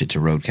switch it to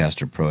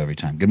Rodecaster Pro every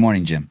time. Good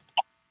morning, Jim.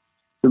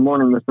 Good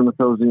morning, Mr.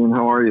 Matosian.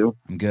 How are you?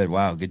 I'm good.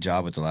 Wow, good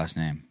job with the last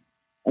name.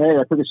 Hey,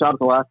 I took a shot at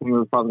the last name. I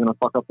was probably going to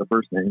fuck up the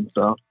first name.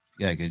 So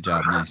yeah, good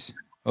job. Nice.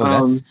 Oh,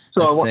 that's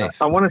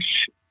safe. I want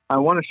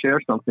to share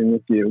something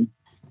with you.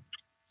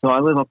 So I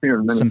live up here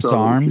in Minnesota. Some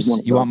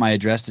SARMs? You want my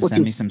address to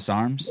send me some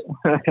SARMs?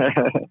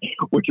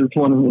 Which is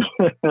one of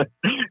the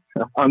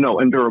oh no,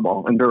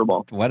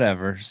 Endurable.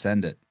 Whatever,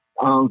 send it.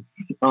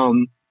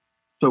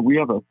 So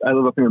I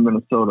live up here in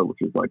Minnesota, which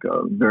is like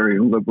a very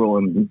liberal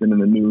and been in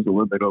the news a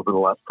little bit over the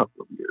last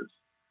couple of years.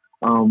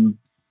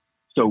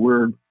 So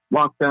we're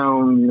locked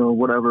down,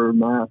 whatever,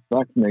 mass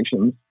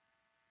vaccinations.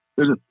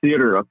 There's a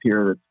theater up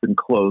here that's been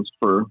closed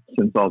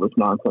since all this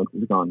nonsense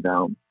has gone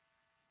down.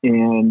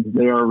 And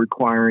they are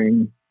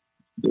requiring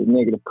the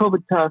negative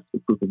COVID test, the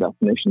proof of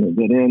vaccination to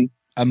get in.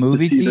 A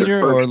movie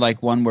theater or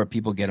like one where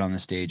people get on the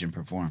stage and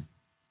perform?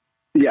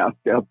 Yeah,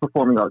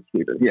 performing arts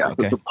theater. Yeah,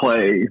 okay. It's a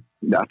play,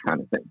 that kind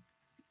of thing.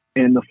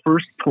 And the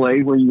first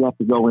play where you have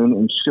to go in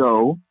and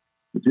show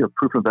that you have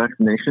proof of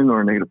vaccination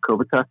or a negative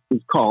COVID test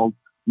is called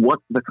What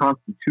the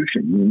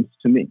Constitution Means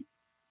to Me.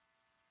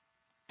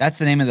 That's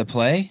the name of the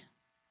play?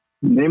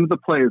 The name of the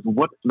play is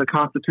What the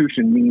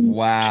Constitution Means to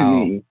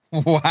Me.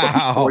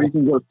 Wow. Or you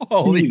can go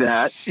Holy see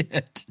that.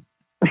 Shit.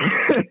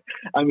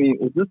 I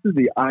mean, this is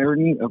the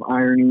irony of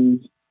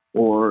ironies.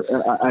 Or,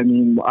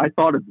 I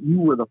thought of you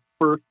were the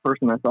first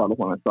person I thought of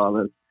when I saw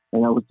this.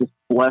 And I was just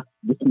blessed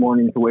this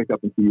morning to wake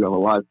up and see you have a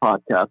live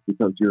podcast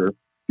because your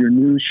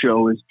news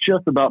show is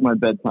just about my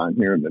bedtime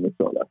here in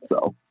Minnesota.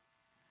 So,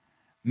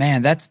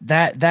 man,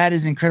 that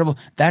is incredible.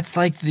 That's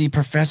like the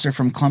professor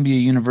from Columbia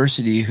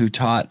University who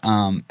taught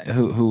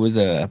who was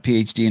a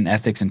PhD in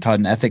ethics and taught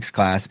an ethics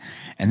class,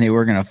 and they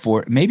were going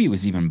to maybe it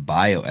was even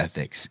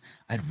bioethics.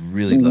 I'd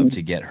really love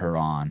to get her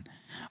on.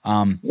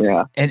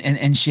 Yeah,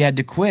 and she had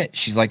to quit.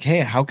 She's like, hey,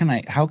 how can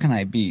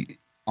I be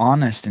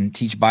honest and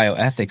teach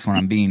bioethics when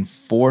I'm being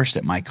forced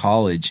at my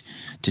college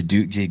to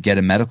get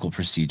a medical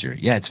procedure?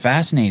 Yeah, it's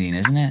fascinating,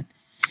 isn't it?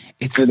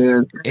 It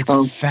is.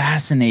 It's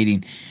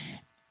fascinating.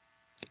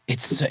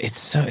 It's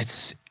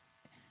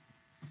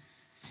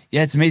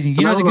amazing.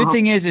 You know, the good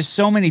thing is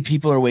so many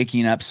people are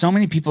waking up. So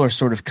many people are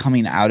sort of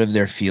coming out of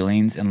their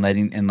feelings and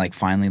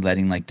finally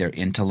letting like their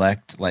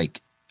intellect,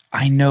 like,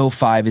 I know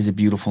 5 is a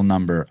beautiful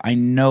number. I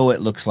know it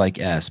looks like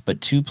S,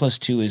 but 2 +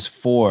 2 is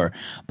 4.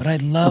 But I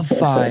love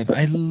 5.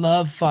 I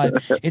love 5.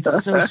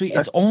 It's so sweet.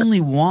 It's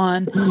only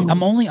 1.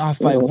 I'm only off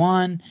by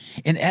 1.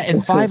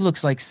 And 5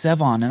 looks like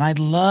Sevon, and I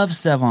love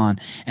Sevon.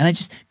 And I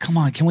just, come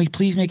on, can we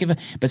please make it?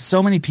 But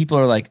so many people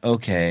are like,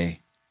 okay,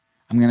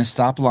 I'm going to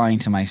stop lying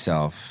to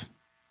myself.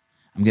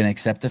 I'm going to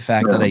accept the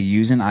fact that I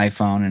use an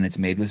iPhone and it's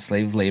made with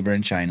slave labor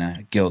in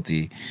China.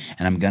 Guilty.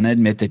 And I'm going to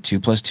admit that 2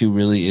 + 2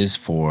 really is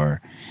 4.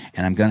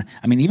 And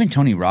even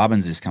Tony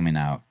Robbins is coming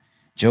out.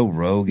 Joe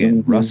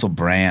Rogan, Russell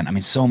Brand. I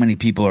mean, so many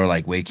people are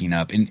like waking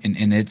up and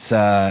it's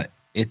good.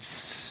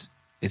 It's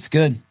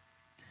good.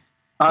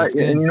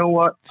 And you know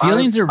what?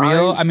 Feelings are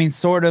real. I mean,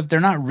 sort of. They're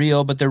not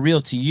real, but they're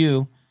real to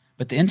you.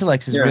 But the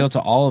intellect is real to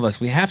all of us.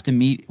 We have to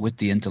meet with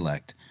the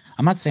intellect.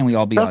 I'm not saying we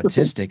all be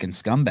autistic and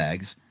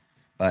scumbags,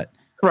 but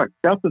correct.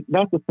 That's the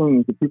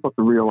thing that people have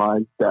to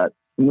realize that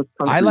in this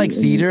country. I like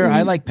theater.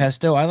 I like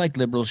pesto. I like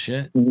liberal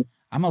shit.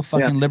 I'm a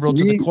fucking liberal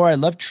to the core. I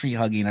love tree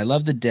hugging. I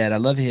love the dead. I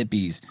love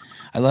hippies.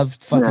 I love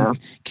fucking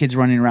kids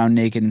running around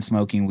naked and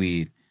smoking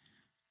weed.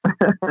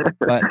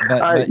 But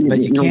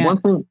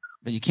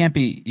you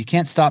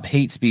can't stop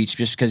hate speech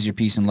just because you're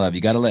peace and love.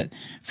 You got to let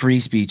free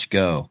speech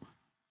go.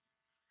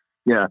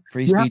 Yeah,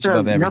 free speech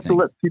above everything. You have to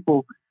let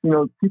people.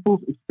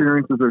 People's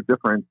experiences are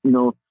different.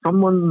 If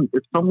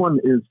someone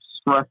is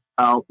stressed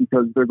out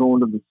because they're going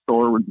to the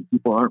store where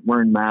people aren't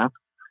wearing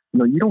masks,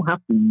 you don't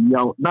have to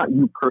yell. Not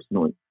you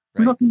personally.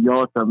 You don't have to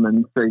yell at them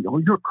and say, "Oh,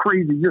 you're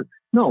crazy."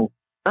 No,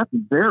 that's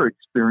their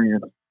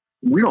experience.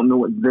 We don't know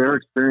what their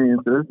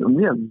experience is, and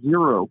we have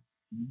zero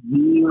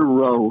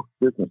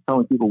business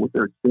telling people what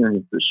their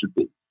experiences should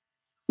be.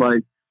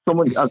 Like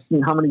I've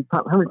seen how many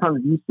times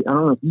have you seen? I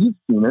don't know if you've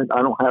seen it.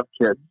 I don't have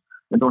kids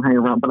and don't hang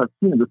around, but I've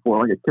seen it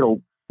before. Like a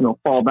kid will,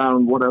 fall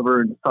down,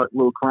 whatever, and start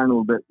crying a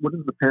little bit. What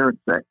does the parent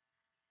say?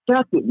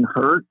 That didn't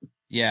hurt.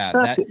 Yeah,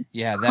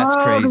 that's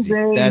crazy.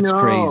 That's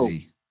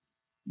crazy.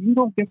 You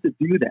don't get to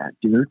do that,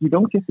 dude. You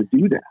don't get to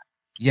do that.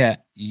 Yeah,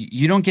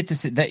 you don't get to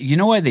say that. You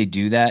know why they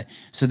do that?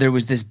 So there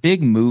was this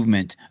big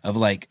movement of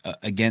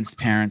against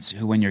parents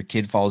who, when your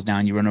kid falls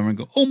down, you run over and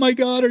go, "Oh my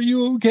God, are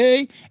you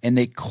okay?" And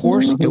they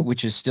course,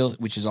 which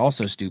is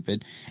also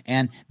stupid.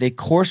 And they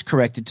course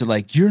corrected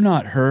to "You're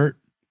not hurt."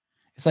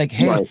 It's like,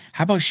 hey,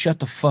 how about shut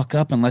the fuck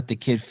up and let the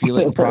kid feel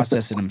it and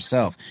process it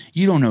himself?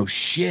 You don't know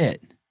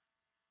shit.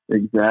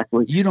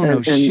 Exactly. You don't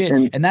know shit.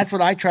 And that's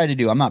what I try to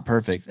do. I'm not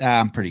perfect.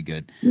 I'm pretty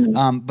good.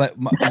 But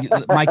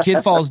my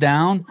kid falls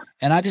down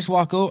and I just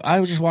walk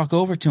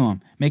over to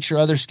him, make sure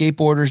other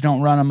skateboarders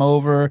don't run him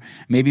over,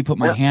 maybe put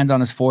my hand on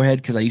his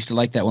forehead. Cause I used to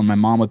like that when my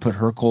mom would put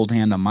her cold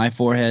hand on my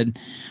forehead,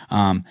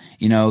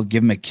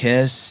 give him a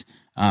kiss,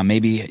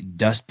 maybe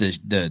dust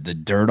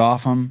the dirt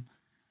off him.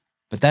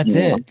 But that's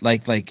it.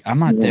 Like I'm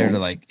not there to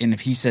like, and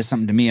if he says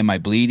something to me, am I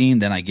bleeding?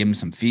 Then I give him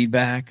some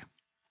feedback.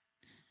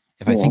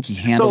 If I think he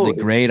handled it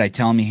great, I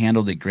tell him he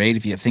handled it great.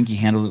 If you think he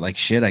handled it like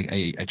shit,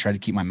 I try to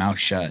keep my mouth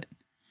shut.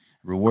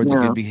 Reward the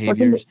good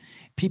behaviors.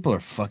 People are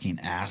fucking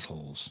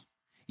assholes.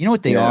 You know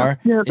what they are?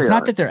 Yeah, it's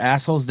not that they're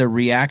assholes. They're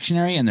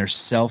reactionary and they're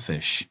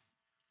selfish.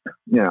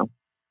 Yeah.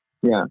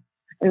 Yeah.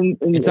 And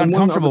it's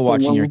uncomfortable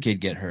watching your kid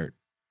get hurt.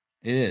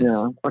 It is.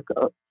 Yeah. Like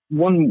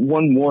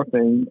one more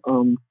thing.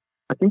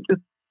 I think this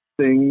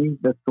thing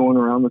that's going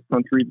around this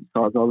country that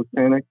caused all this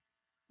panic,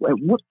 at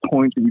what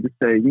point do we just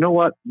say, you know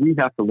what? We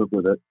have to live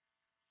with it.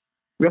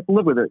 We have to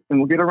live with it, and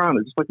we'll get around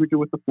it, just like we do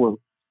with the flu.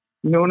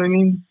 You know what I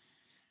mean?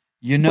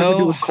 You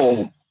know,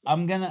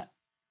 I'm gonna,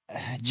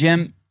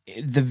 Jim.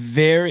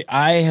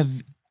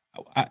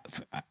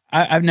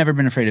 I've never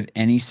been afraid of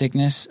any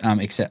sickness,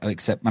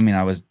 except. I mean,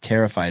 I was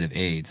terrified of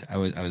AIDS. I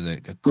was a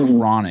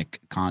chronic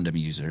condom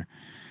user.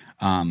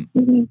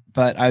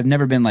 But I've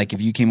never been like,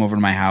 if you came over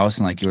to my house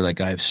and like you were like,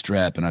 I have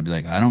strep, and I'd be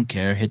like, I don't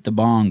care, hit the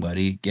bong,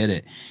 buddy, get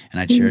it, and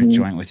I'd share a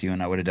joint with you,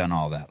 and I would have done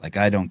all that. Like,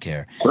 I don't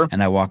care.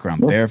 And I walk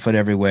around barefoot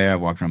everywhere. I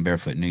walk around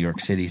barefoot in New York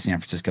City, San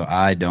Francisco.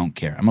 I don't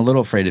care. I'm a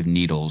little afraid of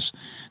needles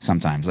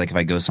sometimes. Like if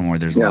I go somewhere,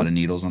 there's a lot of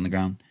needles on the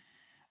ground.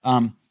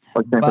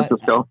 Like San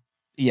Francisco.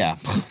 Yeah,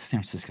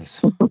 San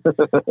Francisco's.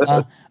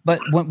 But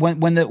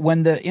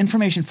when the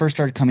information first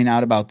started coming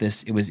out about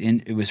this, it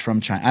was from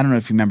China. I don't know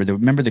if you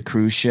remember the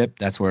cruise ship.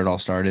 That's where it all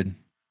started.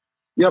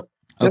 Yep.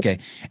 Okay.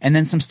 And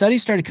then some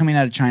studies started coming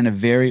out of China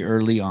very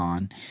early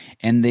on,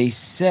 and they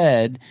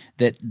said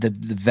that the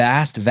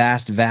vast,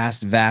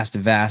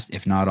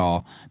 if not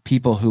all,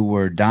 people who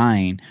were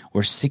dying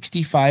were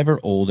 65 or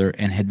older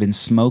and had been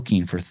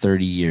smoking for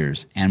 30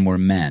 years and were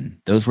men.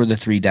 Those were the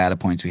three data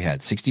points we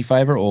had: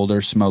 65 or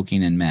older,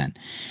 smoking, and men.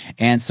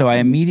 And so I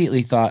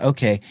immediately thought,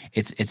 okay,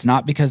 it's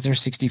not because they're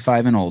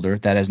 65 and older,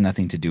 that has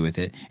nothing to do with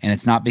it, and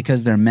it's not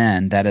because they're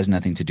men, that has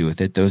nothing to do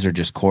with it. Those are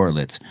just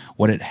correlates.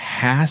 What it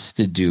has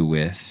to do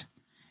with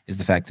is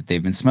the fact that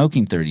they've been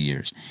smoking 30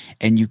 years.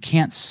 And you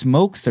can't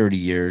smoke 30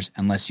 years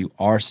unless you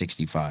are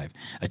 65.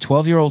 A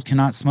 12-year-old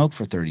cannot smoke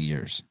for 30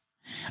 years.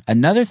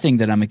 Another thing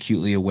that I'm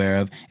acutely aware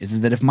of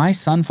is that if my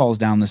son falls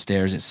down the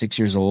stairs at 6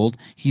 years old,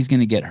 he's going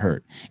to get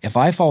hurt. If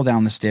I fall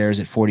down the stairs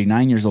at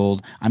 49 years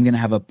old, I'm going to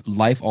have a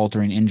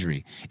life-altering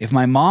injury. If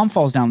my mom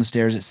falls down the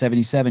stairs at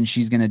 77,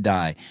 she's going to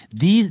die.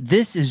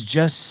 This is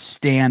just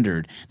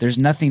standard. There's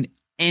nothing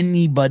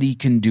anybody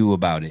can do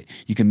about it.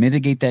 You can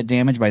mitigate that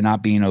damage by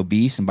not being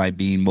obese and by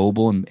being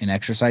mobile and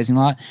exercising a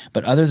lot.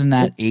 But other than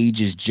that, age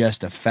is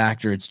just a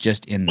factor. It's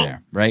just in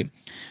there, right?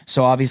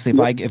 So obviously,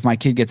 if my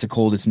kid gets a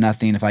cold, it's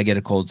nothing. If I get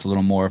a cold, it's a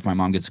little more. If my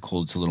mom gets a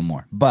cold, it's a little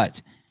more.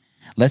 But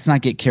let's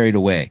not get carried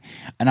away.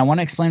 And I want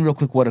to explain real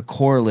quick what a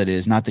correlate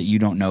is. Not that you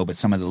don't know, but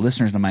some of the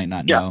listeners might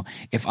not know.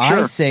 If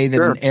I say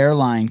that an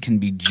airline can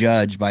be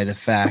judged by the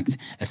fact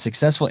a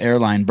successful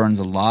airline burns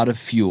a lot of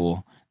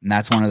fuel, and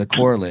that's one of the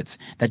correlates.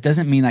 That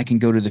doesn't mean I can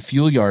go to the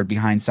fuel yard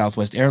behind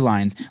Southwest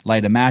Airlines,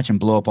 light a match, and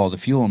blow up all the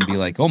fuel and be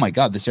like, oh my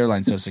God, this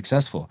airline's so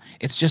successful.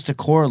 It's just a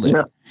correlate.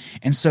 Yeah.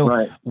 And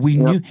so we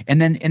knew,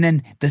 and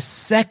then the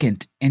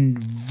second and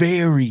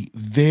very,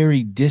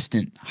 very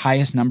distant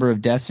highest number of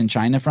deaths in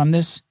China from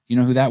this, you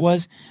know who that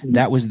was?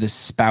 That was the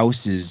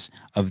spouses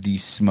of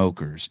these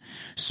smokers.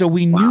 So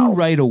we knew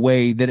right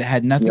away that it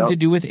had nothing to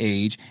do with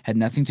age, had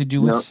nothing to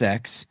do with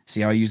sex.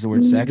 See how I use the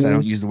word sex? I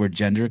don't use the word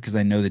gender because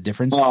I know the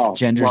difference.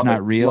 Gender is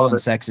not real,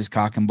 and sex is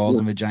cock and balls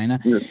and vagina.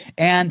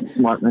 And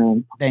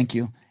thank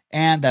you.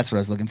 And that's what I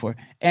was looking for.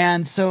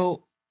 And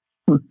so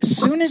as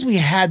soon as we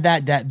had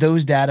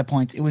those data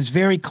points, it was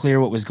very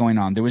clear what was going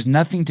on. There was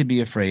nothing to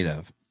be afraid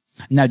of.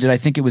 Now, did I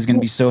think it was going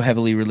to be so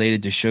heavily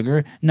related to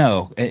sugar?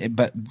 No,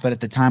 but at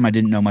the time I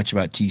didn't know much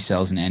about T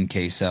cells and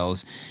NK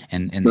cells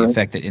and the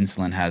effect that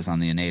insulin has on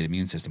the innate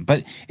immune system.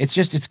 But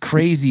it's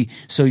crazy.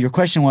 So your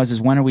question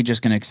is when are we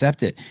just going to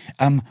accept it?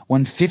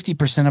 When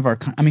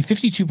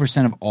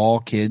 52% of all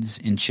kids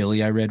in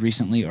Chile, I read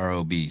recently, are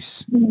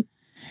obese.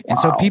 And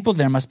so people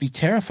there must be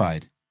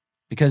terrified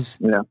because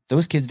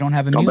those kids don't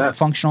have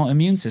functional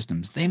immune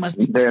systems. They must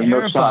be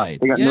terrified.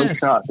 They got no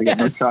shot. They got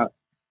no shot.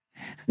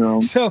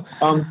 So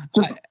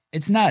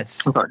it's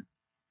nuts. I'm sorry.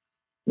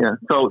 Yeah.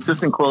 So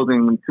just in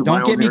closing,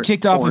 don't get me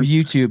kicked off of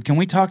YouTube. Can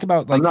we talk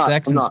about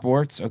sex and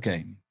sports?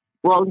 Okay.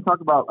 Well, we can talk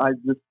about. I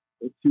just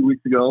 2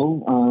 weeks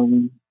ago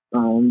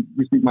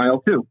received my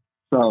L2.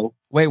 So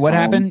wait, what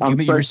happened?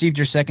 You received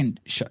your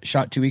second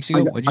shot 2 weeks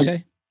ago. What'd you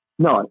say?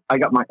 No, I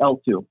got my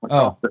L2.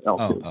 L2.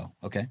 Oh,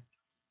 okay.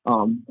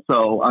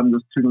 So I'm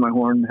just tooting my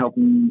horn,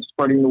 helping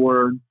spreading the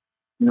word.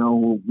 You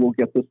know, we'll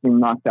get this thing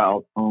knocked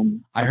out.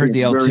 I heard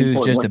the L2 is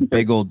just a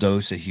big old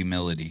dose of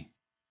humility.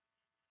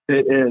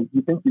 It is.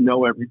 You think you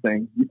know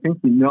everything. You think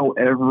you know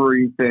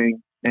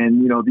everything.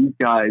 And, you know, these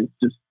guys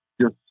just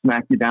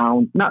smack you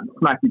down. Not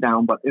smack you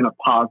down, but in a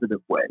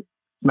positive way.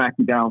 Smack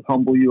you down,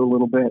 humble you a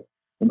little bit,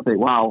 and say,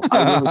 wow,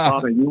 I never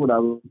thought I knew what I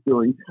was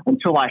doing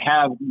until I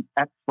have these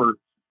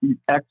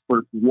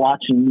experts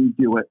watching me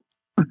do it.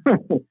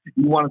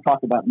 You want to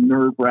talk about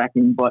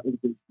nerve-wracking, but it's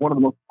one of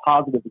the most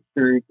positive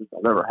experiences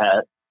I've ever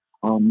had.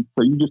 So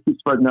you just keep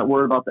spreading that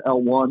word about the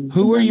L1.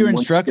 Who were your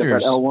once you get that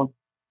instructors?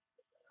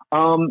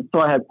 L1. So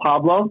I had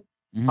Pablo,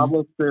 Mhm.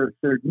 Pablo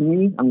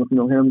Sergini. I don't know if you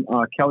know him.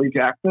 Kelly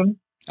Jackson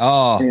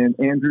Oh, and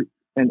Andrew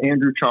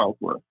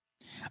Charlesworth.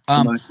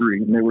 My three,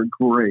 and they were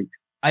great.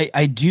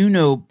 I do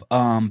know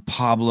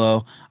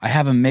Pablo. I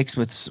have a mix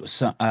with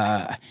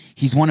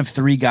he's one of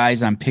three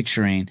guys I'm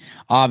picturing.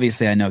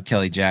 Obviously, I know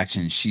Kelly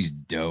Jackson. She's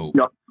dope.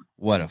 Yep.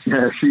 What a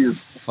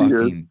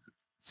fucking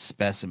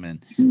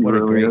specimen. What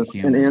a great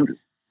human.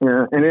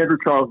 And Andrew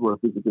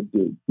Charlesworth is a good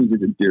dude. He's a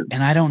good dude.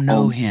 And I don't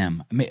know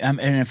him. And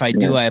if I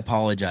do, I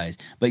apologize.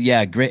 But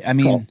yeah, great. I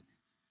mean,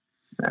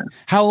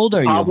 how old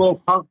are you?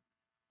 Pablo,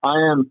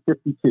 I am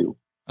 52.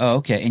 Oh,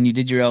 okay. And you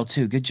did your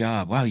L2. Good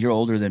job. Wow, you're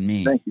older than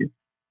me. Thank you.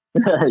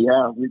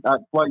 Yeah,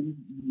 that's why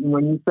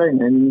when you say,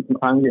 man, you need some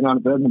time getting out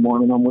of bed in the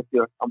morning, I'm with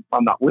you.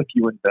 I'm not with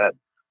you in bed,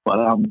 but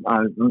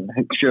I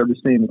share the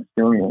same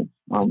experience.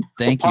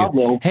 Thank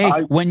Pablo, you. Hey,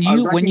 when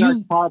you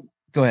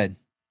go ahead.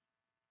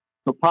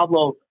 So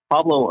Pablo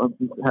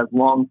has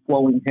long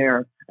flowing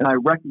hair, and I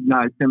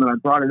recognized him, and I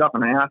brought it up,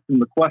 and I asked him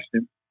the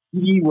question.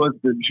 He was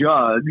the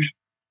judge,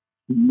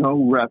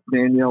 no rep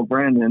Danielle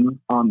Brandon,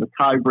 on the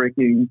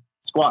tie-breaking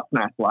squat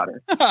snatch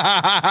ladder.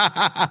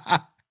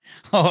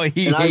 Oh,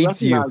 he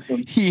hates you.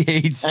 He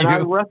hates you. And I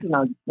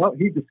recognized. Well,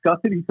 he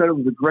discussed it. He said it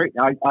was a great.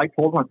 I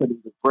told him, I said it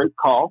was a great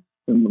call.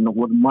 And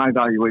what my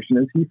evaluation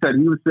is, he said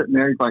he was sitting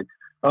there. He's like,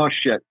 "Oh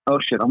shit,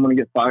 I'm gonna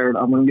get fired.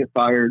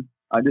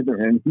 I did it."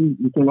 And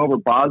he came over.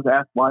 Boz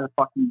asked why the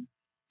fuck he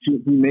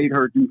made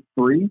her do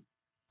 3.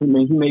 He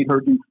made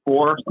her do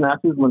 4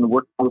 snatches when the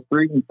work was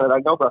 3. He said, "I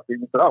know about it."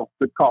 He said, "Oh,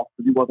 good call."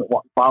 Because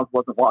Boz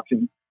wasn't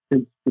watching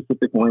his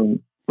specific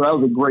lane. So that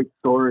was a great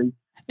story.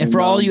 And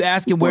for all you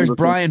asking, where's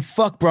Brian?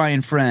 Fuck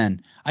Brian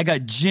Friend. I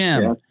got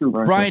Jim. Yeah, true,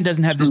 Brian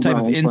doesn't have this type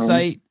of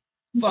insight.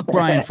 Fuck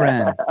Brian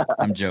Friend.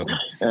 I'm joking.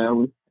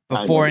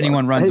 Before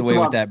anyone runs away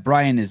with that,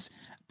 Brian's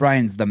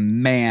the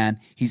man.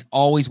 He's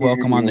always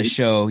welcome on the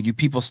show. You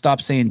people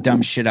stop saying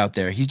dumb shit out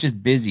there. He's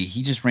just busy.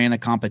 He just ran a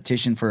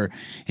competition for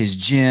his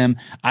gym.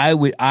 I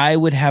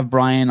would have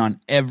Brian on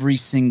every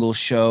single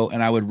show,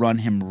 and I would run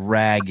him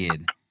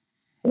ragged.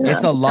 Yeah,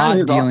 it's a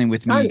lot dealing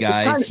with me,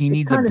 guys. He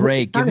needs a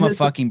break. Give him a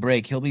fucking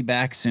break. He'll be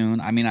back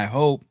soon. I mean, I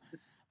hope.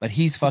 But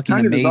he's fucking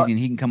amazing.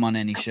 He can come on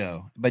any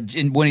show. But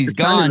when he's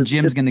gone,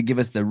 Jim's going to give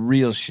us the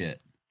real shit.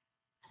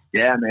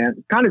 Yeah, man.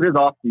 It's kind of his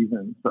off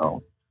season,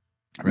 so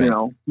you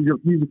know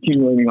he's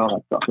accumulating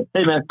all that stuff.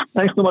 Hey, man,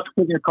 thanks so much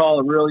for taking your call.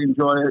 I really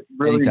enjoy it.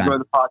 Really enjoy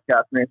the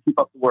podcast, man. Keep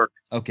up the work.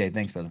 Okay,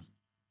 thanks, brother.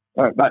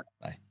 All right, bye.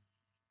 Bye.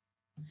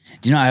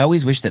 Do you know? I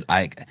always wish that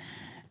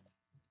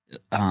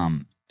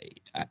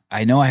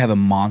I know I have a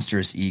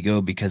monstrous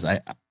ego because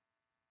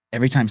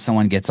every time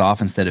someone gets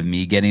off instead of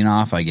me getting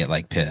off, I get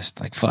like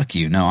pissed. Like, fuck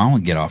you. No, I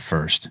want to get off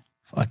first.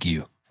 Fuck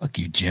you,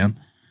 Jim.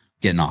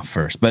 Getting off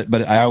first. But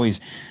I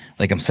always,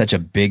 like, I'm such a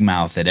big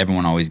mouth that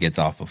everyone always gets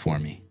off before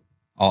me.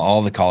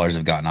 All the callers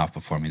have gotten off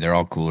before me. They're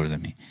all cooler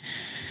than me.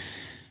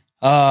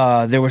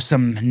 There were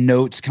some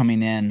notes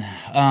coming in.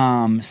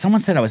 Someone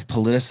said I was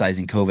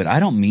politicizing COVID. I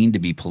don't mean to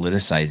be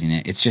politicizing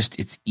it. It's just,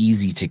 it's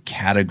easy to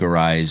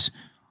categorize.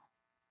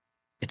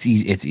 It's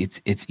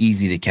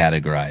easy to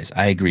categorize.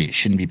 I agree. It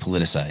shouldn't be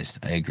politicized.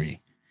 I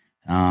agree.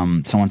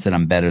 Someone said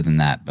I'm better than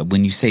that. But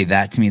when you say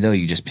that to me, though,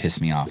 you just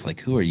piss me off. Like,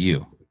 who are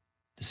you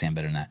to say I'm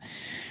better than that?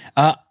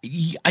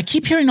 I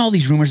keep hearing all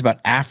these rumors about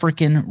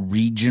African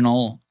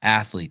regional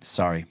athletes.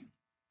 Sorry.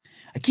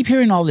 I keep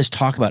hearing all this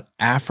talk about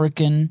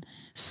African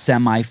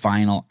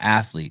semifinal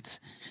athletes,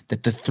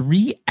 that the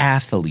 3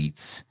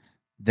 athletes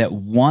that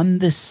won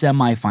the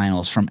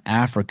semifinals from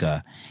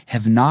Africa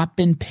have not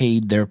been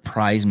paid their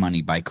prize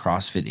money by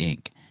CrossFit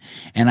Inc.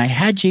 And I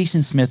had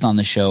Jason Smith on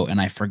the show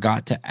and I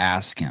forgot to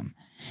ask him.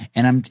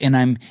 And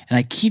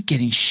I keep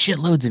getting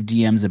shitloads of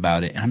DMs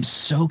about it. And I'm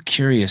so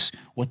curious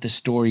what the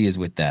story is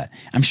with that.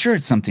 I'm sure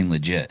it's something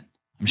legit.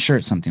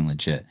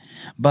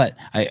 But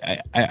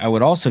I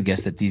would also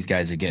guess that these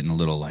guys are getting a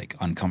little like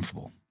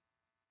uncomfortable.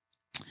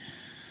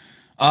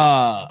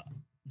 Do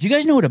you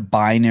guys know what a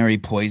binary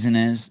poison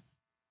is?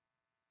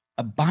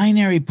 A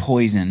binary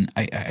poison,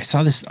 I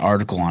saw this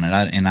article on it,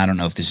 and I don't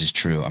know if this is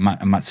true.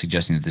 I'm not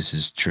suggesting that this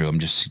is true. I'm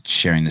just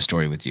sharing the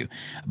story with you.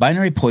 A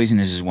binary poison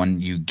is when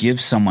you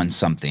give someone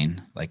something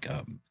like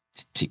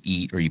to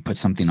eat, or you put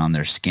something on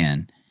their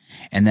skin,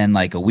 and then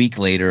like a week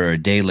later or a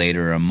day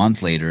later or a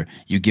month later,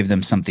 you give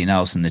them something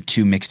else, and the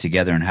two mix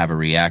together and have a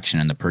reaction,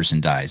 and the person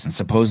dies. And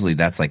supposedly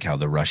that's like how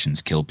the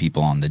Russians kill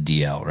people on the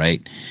DL,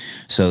 right?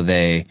 So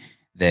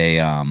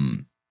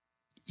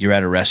you're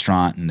at a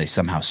restaurant and they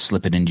somehow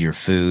slip it into your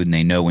food, and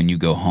they know when you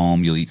go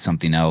home you'll eat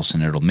something else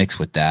and it'll mix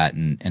with that,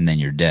 and then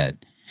you're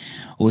dead.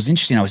 What was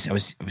interesting, I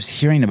was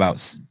hearing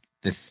about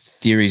the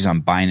theories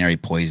on binary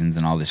poisons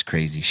and all this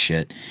crazy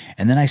shit,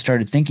 and then I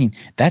started thinking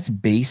that's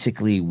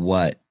basically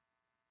what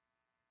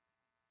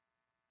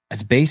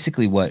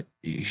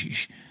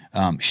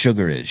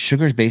sugar is.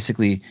 Sugar is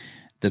basically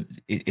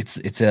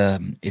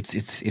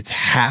it's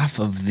half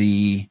of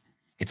the,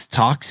 it's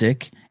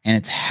toxic, and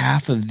it's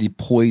half of the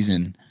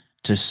poison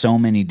to so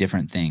many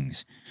different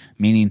things,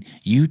 meaning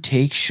you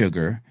take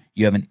sugar,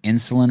 you have an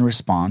insulin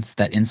response.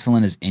 That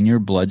insulin is in your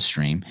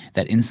bloodstream.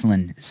 That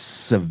insulin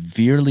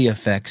severely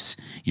affects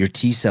your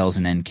T cells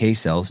and NK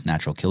cells,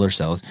 natural killer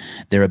cells,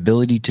 their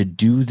ability to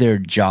do their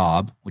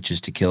job, which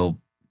is to kill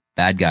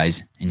bad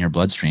guys in your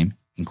bloodstream,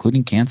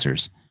 including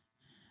cancers.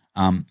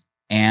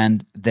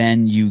 And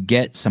then you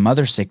get some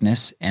other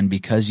sickness, and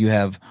because you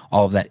have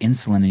all of that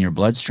insulin in your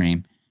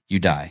bloodstream, you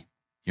die.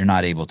 You're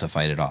not able to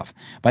fight it off.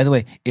 By the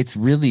way, it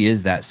really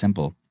is that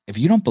simple. If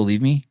you don't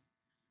believe me,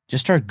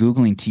 just start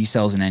Googling T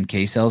cells and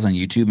NK cells on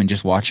YouTube and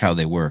just watch how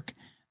they work.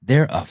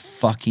 They're a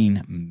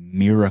fucking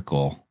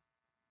miracle.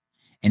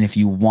 And if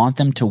you want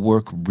them to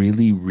work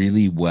really,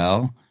 really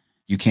well,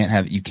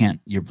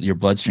 your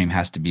bloodstream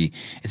has to be,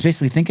 it's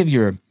basically, think of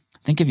your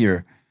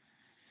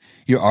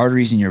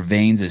arteries and your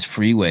veins as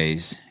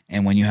freeways.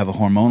 And when you have a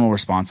hormonal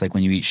response, like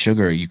when you eat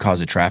sugar, you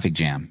cause a traffic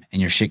jam and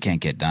your shit can't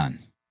get done.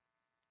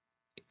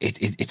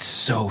 It's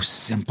so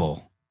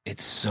simple.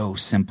 It's so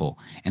simple.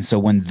 And so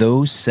when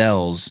those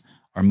cells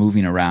are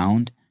moving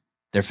around,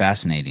 they're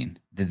fascinating.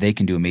 That they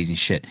can do amazing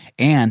shit.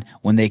 And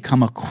when they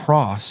come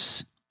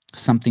across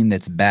something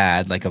that's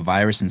bad, like a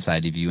virus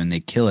inside of you, and they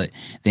kill it,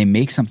 they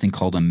make something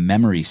called a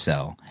memory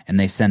cell. And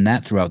they send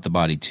that throughout the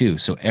body too.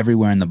 So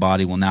everywhere in the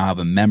body will now have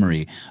a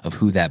memory of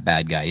who that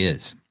bad guy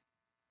is.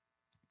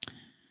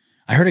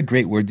 I heard a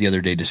great word the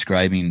other day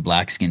describing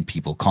black-skinned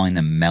people, calling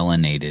them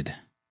melanated.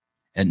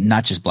 And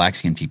not just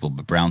black-skinned people,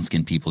 but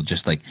brown-skinned people.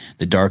 Just like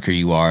the darker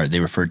you are,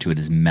 they refer to it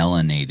as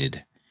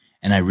melanated.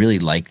 And I really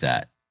like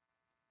that.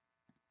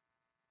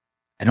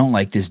 I don't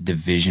like this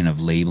division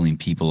of labeling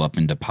people up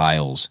into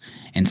piles.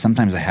 And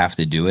sometimes I have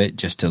to do it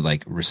just to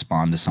like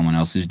respond to someone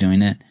else who's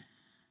doing it.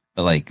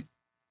 But like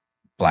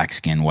black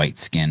skin, white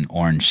skin,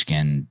 orange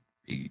skin,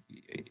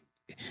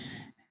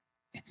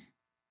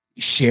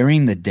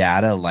 sharing the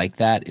data like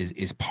that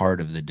is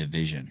part of the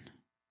division.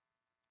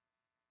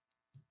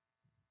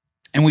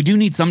 And we do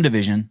need some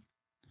division,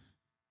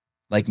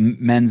 like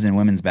men's and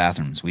women's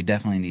bathrooms. We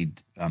definitely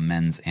need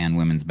men's and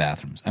women's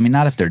bathrooms. I mean,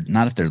 not if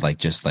they're like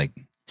just like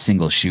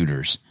single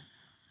shooters.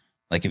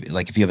 Like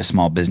if you have a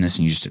small business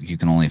and you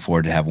can only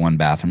afford to have one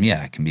bathroom,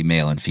 yeah, it can be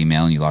male and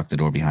female, and you lock the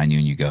door behind you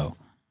and you go.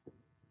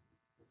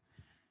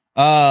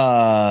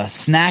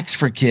 Snacks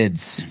for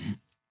kids.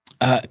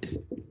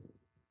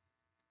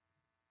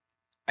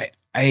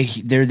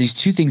 There are these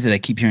two things that I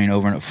keep hearing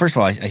over and over. First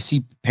of all, I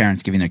see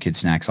parents giving their kids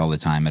snacks all the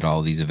time at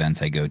all these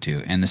events I go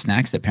to. And the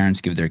snacks that parents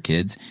give their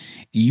kids,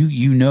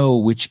 you know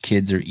which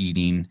kids are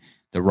eating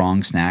the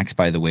wrong snacks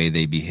by the way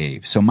they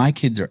behave. So my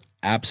kids are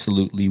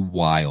absolutely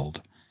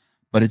wild,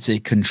 but it's a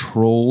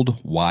controlled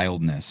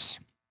wildness.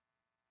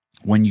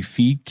 When you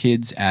feed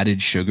kids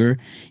added sugar,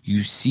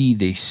 you see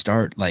they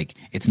start like,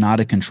 it's not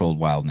a controlled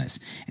wildness.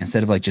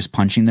 Instead of like just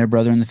punching their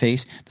brother in the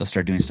face, they'll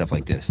start doing stuff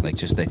like this, like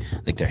just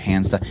like their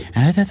hands, and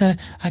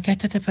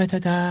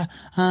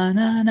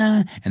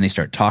they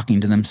start talking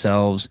to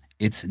themselves.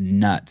 It's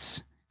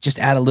nuts. Just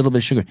add a little bit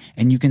of sugar,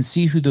 and you can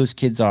see who those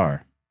kids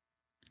are.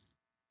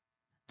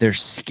 They're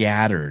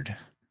scattered.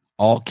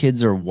 All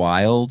kids are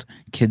wild.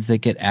 Kids that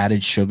get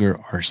added sugar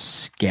are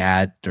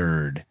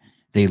scattered.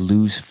 They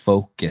lose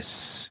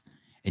focus.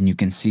 And you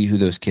can see who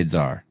those kids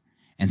are.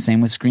 And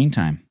same with screen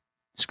time.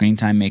 Screen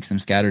time makes them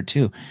scattered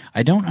too.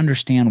 I don't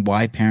understand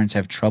why parents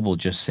have trouble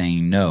just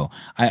saying no.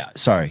 I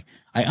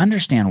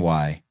understand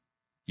why.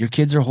 Your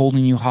kids are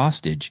holding you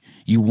hostage.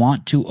 You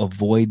want to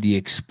avoid the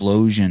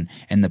explosion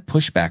and the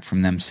pushback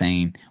from them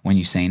saying when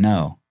you say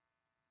no.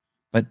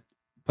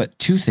 But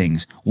two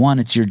things. One,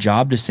 it's your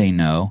job to say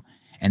no.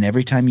 And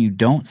every time you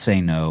don't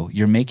say no,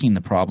 you're making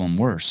the problem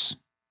worse.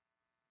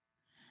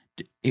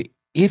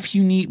 If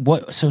you need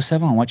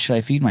Sevon, what should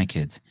I feed my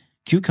kids?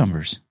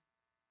 Cucumbers.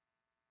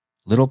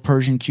 Little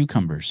Persian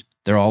cucumbers.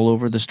 They're all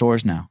over the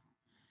stores now.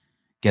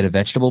 Get a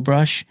vegetable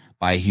brush,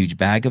 buy a huge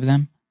bag of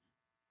them,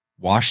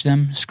 wash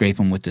them, scrape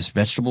them with this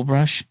vegetable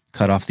brush,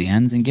 cut off the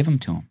ends and give them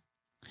to them.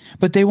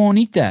 But they won't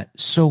eat that.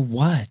 So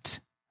what?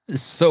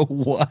 So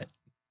what?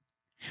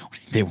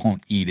 They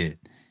won't eat it.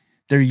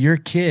 They're your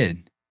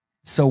kid.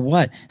 So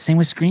what? Same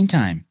with screen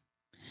time.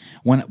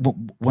 When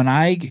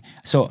I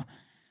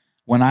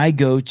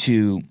go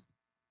to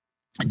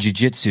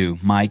jiu-jitsu,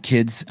 my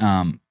kids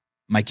are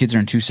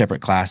in two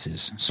separate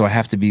classes. So I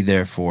have to be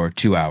there for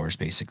 2 hours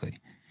basically.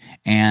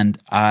 And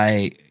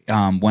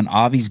when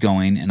Avi's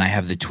going and I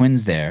have the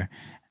twins there,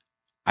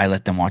 I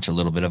let them watch a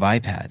little bit of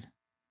iPad.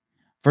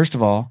 First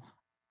of all,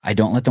 I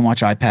don't let them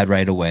watch iPad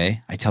right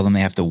away. I tell them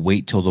they have to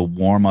wait till the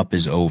warm-up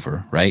is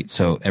over, right?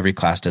 So every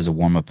class does a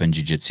warm-up in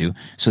jiu-jitsu.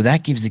 So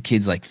that gives the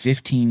kids like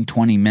 15,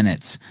 20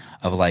 minutes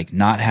of like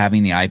not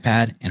having the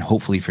iPad and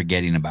hopefully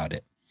forgetting about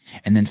it.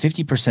 And then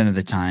 50% of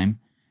the time,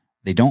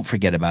 they don't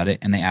forget about it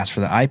and they ask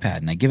for the iPad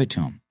and I give it to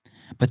them.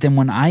 But then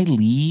when I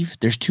leave,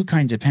 there's two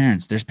kinds of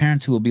parents. There's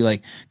parents who will be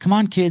like, come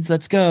on, kids,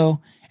 let's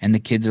go. And the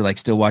kids are like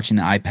still watching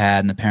the iPad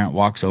and the parent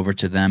walks over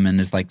to them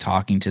and is like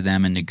talking to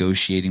them and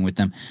negotiating with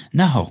them.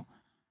 No.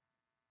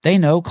 They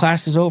know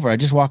class is over. I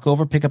just walk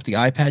over, pick up the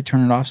iPad,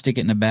 turn it off, stick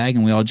it in a bag,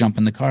 and we all jump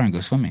in the car and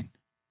go swimming.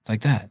 It's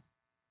like that.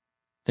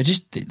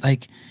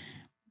 like,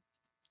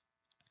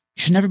 you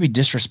should never be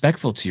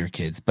disrespectful to your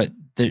kids, but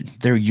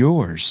they're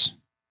yours.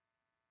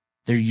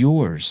 They're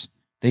yours.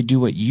 They do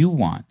what you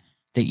want.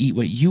 They eat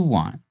what you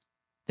want.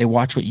 They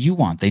watch what you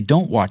want. They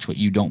don't watch what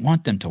you don't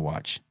want them to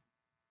watch.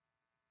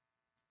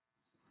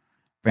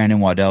 Brandon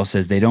Waddell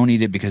says they don't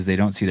eat it because they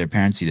don't see their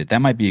parents eat it.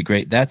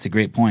 That's a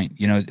great point.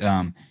 You know,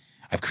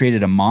 I've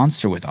created a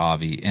monster with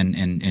Avi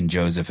and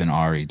Joseph and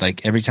Ari.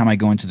 Like every time I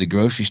go into the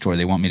grocery store,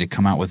 they want me to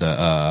come out with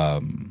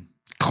a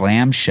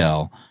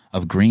clamshell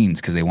of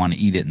greens because they want to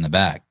eat it in the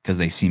back because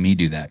they see me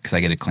do that because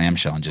I get a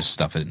clamshell and just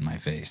stuff it in my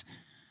face.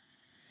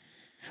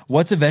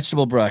 What's a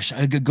vegetable brush?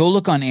 Go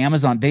look on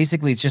Amazon.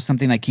 Basically, it's just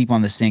something I keep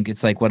on the sink.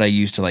 It's like what I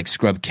use to like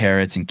scrub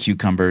carrots and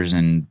cucumbers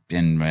and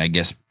I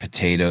guess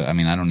potato. I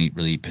mean, I don't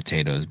really eat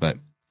potatoes, but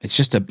it's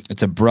just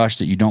it's a brush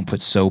that you don't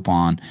put soap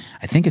on.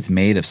 I think it's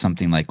made of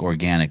something like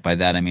organic. By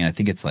that, I mean, I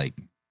think it's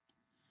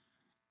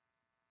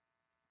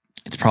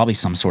probably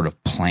some sort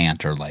of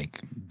plant or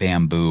like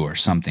bamboo or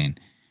something.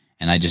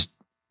 And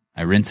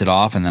I rinse it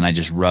off and then I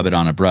just rub it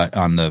on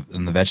on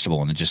the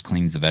vegetable and it just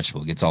cleans the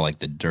vegetable. It gets all like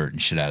the dirt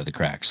and shit out of the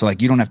cracks. So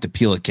like you don't have to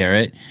peel a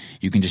carrot.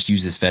 You can just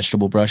use this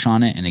vegetable brush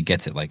on it and it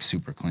gets it like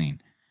super clean.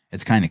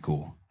 It's kind of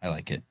cool. I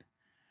like it.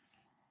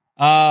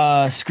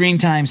 Screen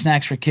time,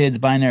 snacks for kids,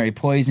 binary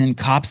poison,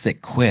 cops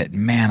that quit.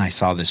 Man, I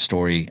saw this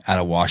story out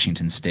of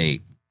Washington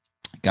State.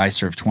 Guy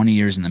served 20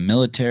 years in the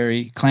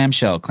military.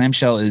 Clamshell.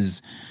 Clamshell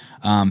is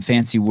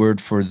fancy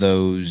word for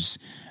those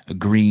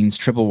greens,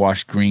 triple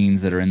wash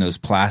greens that are in those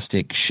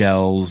plastic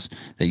shells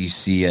that you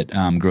see at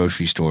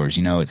grocery stores.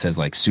 You know, it says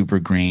like super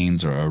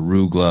greens or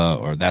arugula,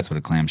 or that's what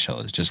a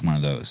clamshell is, just one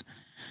of those.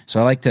 So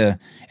I like to,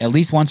 at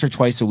least once or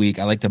twice a week,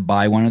 I like to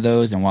buy one of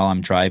those, and while I'm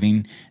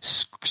driving,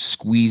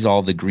 squeeze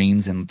all the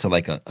greens into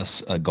like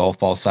a golf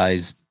ball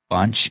size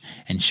bunch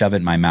and shove it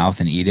in my mouth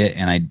and eat it.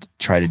 And I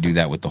try to do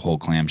that with the whole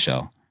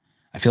clamshell.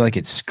 I feel like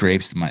it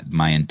scrapes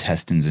my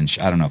intestines and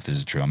I don't know if this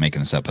is true. I'm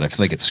making this up, but I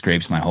feel like it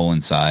scrapes my whole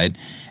inside,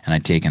 and I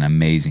take an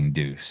amazing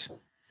deuce.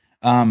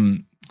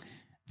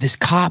 This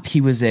cop, I think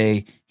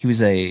he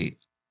was in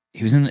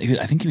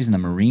the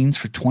Marines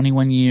for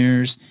 21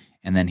 years,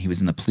 and then he was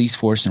in the police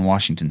force in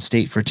Washington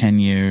State for 10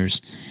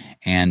 years.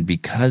 And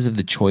because of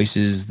the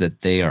choices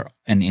that they are,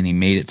 and he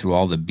made it through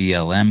all the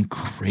BLM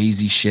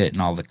crazy shit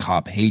and all the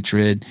cop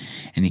hatred,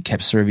 and he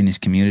kept serving his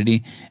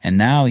community. And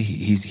now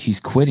he's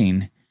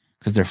quitting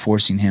because they're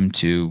forcing him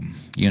to,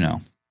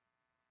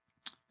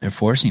 they're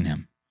forcing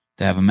him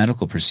to have a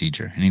medical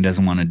procedure, and he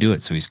doesn't want to do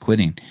it, so he's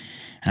quitting.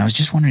 And I was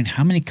just wondering,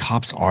 how many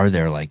cops are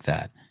there like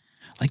that?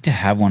 I'd like to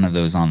have one of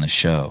those on the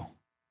show.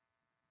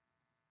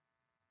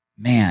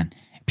 Man,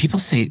 people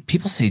say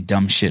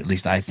dumb shit. At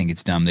least I think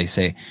it's dumb. They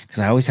say, because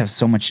I always have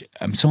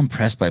I'm so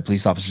impressed by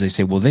police officers. They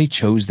say, well, they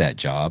chose that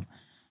job.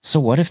 So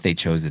what if they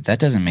chose it? That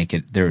doesn't make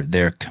it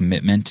their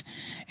commitment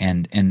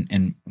and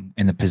in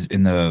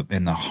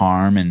the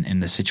harm and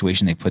in the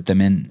situation they put them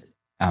in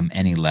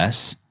any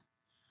less.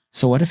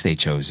 So what if they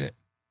chose it?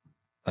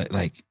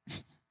 Like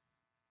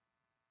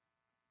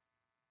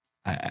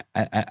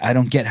I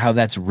don't get how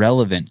that's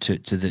relevant to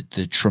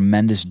the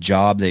tremendous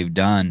job they've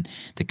done,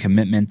 the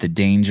commitment, the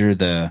danger,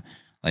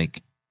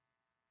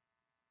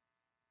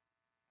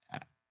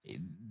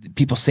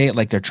 people say it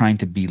like they're trying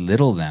to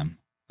belittle them.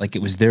 Like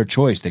it was their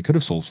choice. They could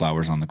have sold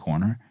flowers on the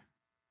corner.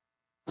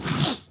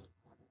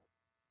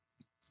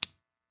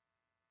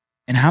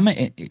 And how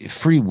many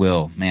free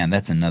will, man,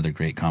 that's another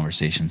great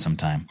conversation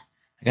sometime.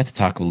 I got to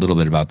talk a little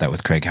bit about that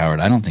with Craig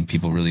Howard. I don't think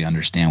people really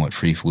understand what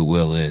free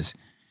will is. You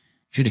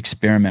should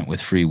experiment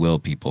with free will,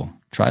 people.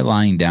 Try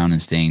lying down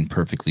and staying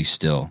perfectly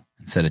still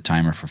and set a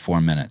timer for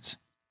 4 minutes.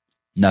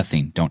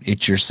 Nothing. Don't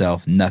itch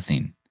yourself.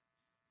 Nothing.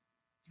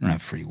 You don't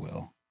have free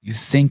will. You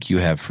think you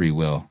have free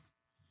will.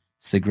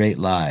 It's the great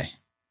lie.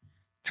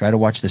 Try to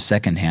watch the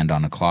second hand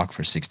on a clock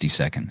for 60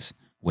 seconds.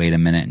 Wait a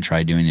minute and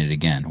try doing it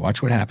again.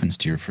 Watch what happens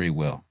to your free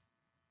will.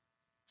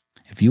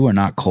 If you are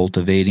not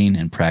cultivating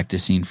and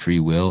practicing free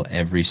will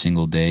every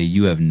single day,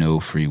 you have no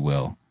free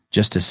will.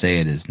 Just to say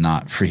it is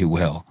not free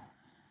will.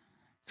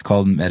 It's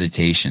called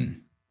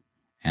meditation.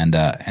 And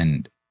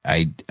I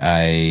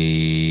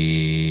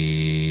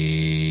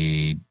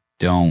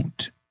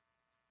don't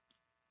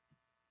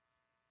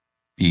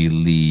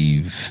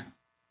believe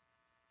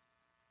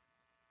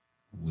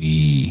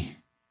we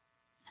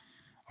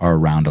are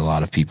around a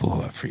lot of people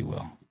who have free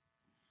will.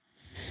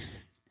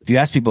 If you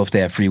ask people if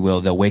they have free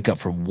will, they'll wake up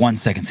for 1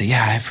 second and say,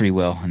 yeah, I have free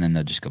will. And then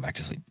they'll just go back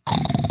to sleep.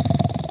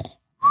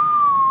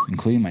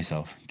 Including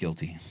myself.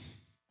 Guilty.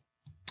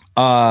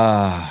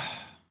 I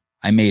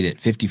made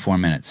it 54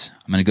 minutes.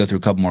 I'm going to go through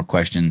a couple more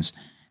questions.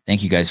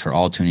 Thank you guys for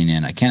all tuning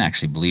in. I can't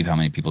actually believe how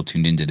many people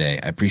tuned in today.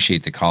 I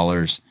appreciate the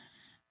callers.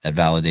 That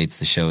validates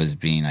the show as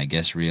being, I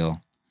guess,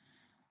 real.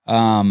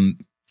 Some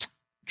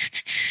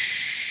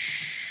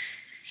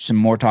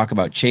more talk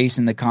about Chase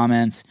in the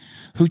comments.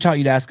 Who taught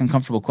you to ask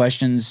uncomfortable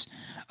questions?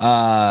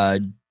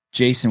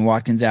 Jason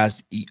Watkins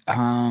asked,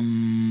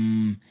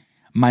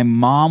 my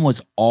mom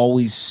was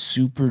always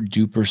super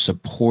duper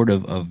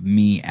supportive of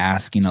me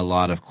asking a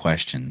lot of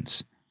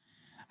questions.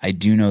 I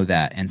do know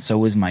that. And so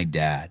was my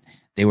dad.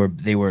 They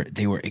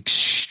were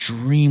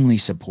extremely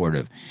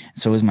supportive.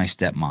 So was my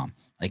stepmom.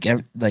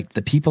 Like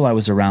the people I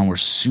was around were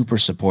super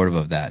supportive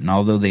of that. And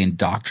although they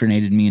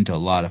indoctrinated me into a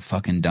lot of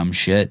fucking dumb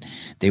shit,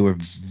 they were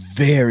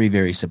very,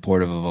 very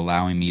supportive of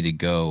allowing me to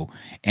go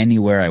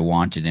anywhere I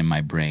wanted in my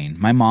brain.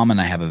 My mom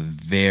and I have a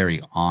very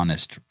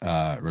honest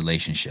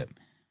relationship.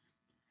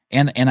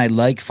 And I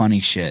like funny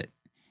shit.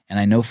 And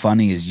I know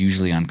funny is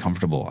usually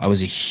uncomfortable. I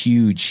was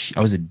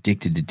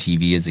addicted to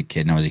TV as a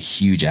kid, and I was a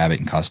huge Abbott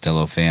and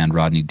Costello fan,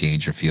 Rodney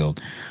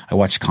Dangerfield. I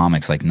watched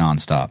comics like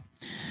nonstop.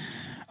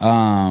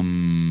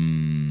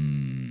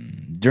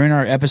 During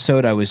our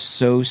episode, I was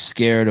so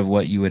scared of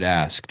what you would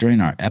ask. During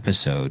our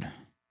episode,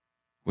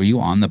 were you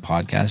on the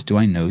podcast? Do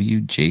I know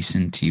you,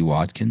 Jason T.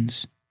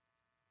 Watkins?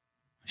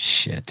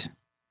 Shit.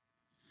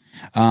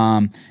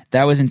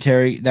 That was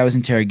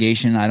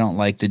interrogation. I don't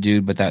like the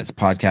dude, but that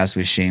podcast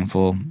was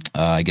shameful.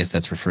 I guess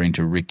that's referring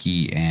to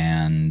Ricky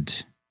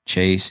and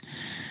Chase.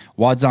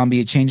 Wad Zombie,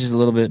 it changes a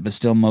little bit, but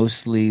still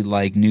mostly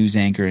like news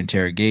anchor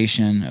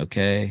interrogation.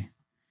 Okay.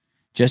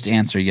 Just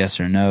answer yes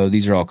or no.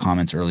 These are all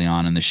comments early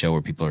on in the show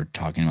where people are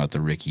talking about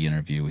the Ricky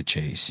interview with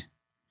Chase.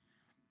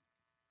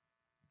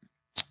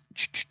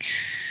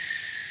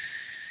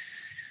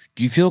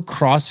 Do you feel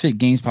CrossFit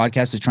Games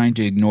podcast is trying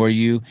to ignore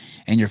you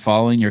and you're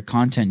following? Your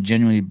content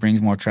genuinely brings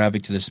more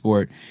traffic to the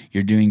sport.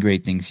 You're doing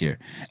great things here.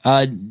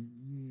 I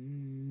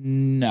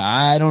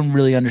don't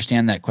really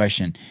understand that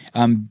question.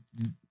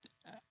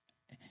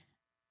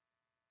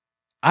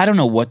 I don't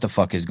know what the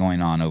fuck is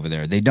going on over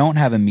there. They don't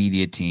have a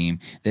media team.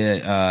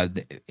 As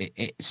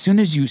soon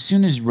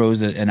as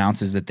Rosa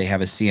announces that they have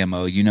a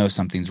CMO, you know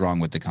something's wrong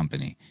with the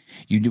company.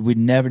 You would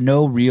never,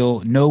 no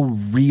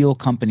real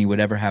company would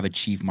ever have a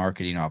chief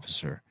marketing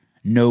officer.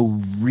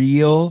 No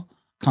real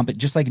company,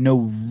 just like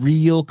no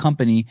real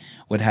company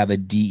would have a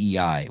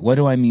DEI. What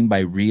do I mean by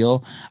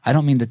real? I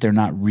don't mean that they're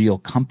not real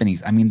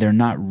companies. I mean they're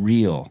not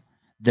real.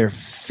 They're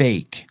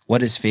fake. What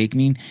does fake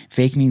mean?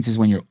 Fake means is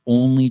when you're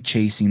only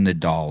chasing the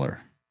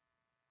dollar.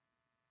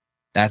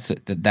 That's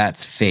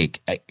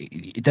fake.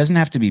 It doesn't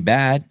have to be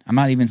bad. I'm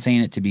not even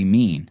saying it to be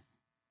mean.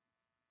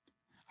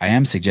 I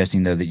am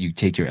suggesting, though, that you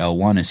take your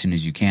L1 as soon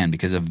as you can,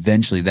 because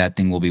eventually that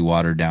thing will be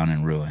watered down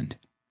and ruined.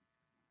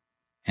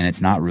 And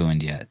it's not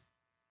ruined yet.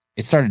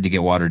 It started to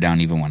get watered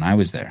down even when I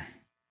was there.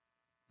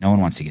 No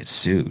one wants to get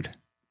sued.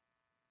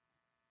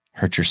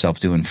 Hurt yourself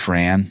doing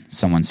Fran.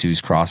 Someone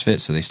sues CrossFit,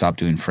 so they stop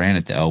doing Fran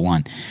at the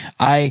L1.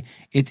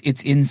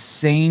 It's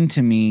insane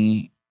to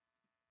me.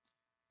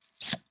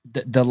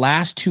 The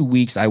last 2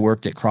 weeks I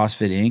worked at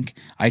CrossFit Inc.,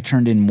 I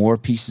turned in more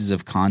pieces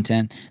of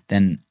content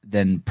than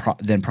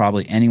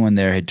probably anyone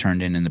there had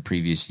turned in the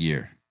previous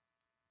year.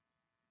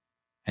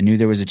 I knew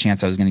there was a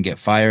chance I was going to get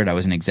fired. I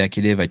was an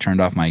executive. I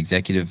turned off my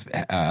executive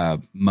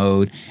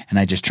mode, and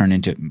I just turned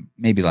into,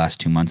 maybe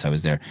last 2 months I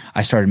was there,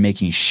 I started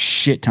making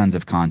shit tons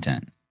of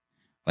content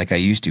like I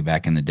used to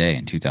back in the day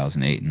in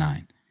 2008 and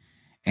 9.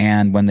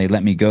 And when they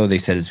let me go, they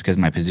said it's because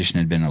my position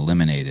had been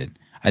eliminated.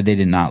 They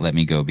did not let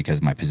me go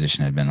because my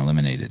position had been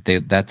eliminated.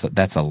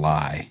 That's a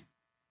lie.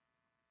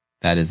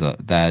 That is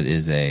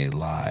a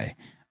lie.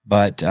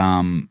 But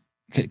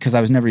because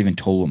I was never even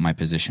told what my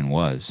position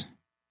was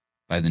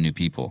by the new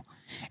people,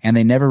 and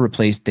they never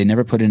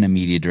put in a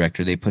media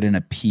director. They put in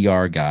a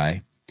PR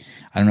guy.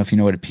 I don't know if you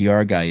know what a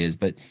PR guy is,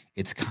 but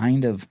it's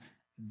kind of,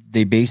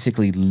 they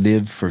basically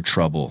live for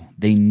trouble.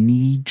 They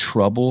need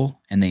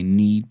trouble and they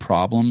need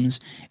problems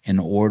in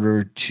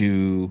order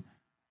to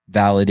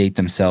validate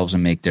themselves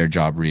and make their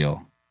job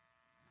real.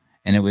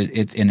 And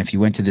and if you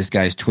went to this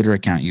guy's Twitter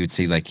account, you would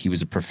see like he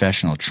was a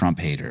professional Trump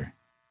hater,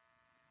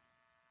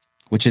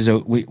 which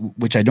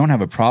I don't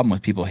have a problem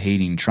with people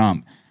hating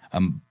Trump.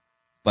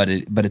 But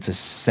it's a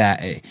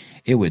sad,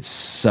 it would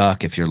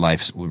suck if your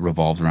life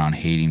revolved around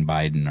hating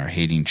Biden or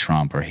hating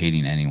Trump or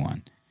hating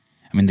anyone.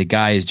 I mean, the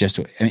guy is just,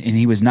 and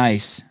he was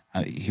nice.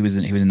 He was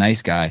a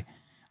nice guy.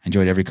 I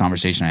enjoyed every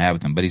conversation I had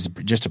with him, but he's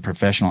just a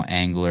professional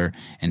angler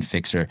and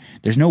fixer.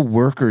 There's no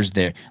workers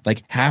there.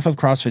 Like half of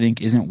CrossFit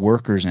Inc. isn't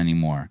workers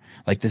anymore.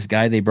 Like this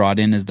guy they brought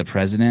in as the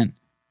president.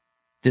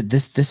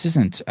 This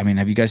isn't, I mean,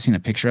 have you guys seen a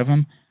picture of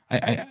him?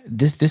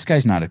 This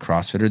guy's not a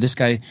CrossFitter. This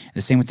guy,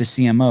 the same with the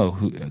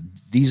CMO,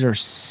 these are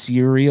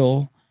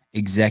serial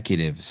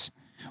executives.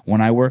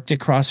 When I worked at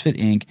CrossFit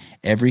Inc.,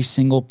 every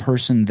single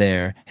person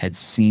there had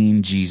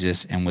seen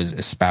Jesus and was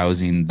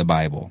espousing the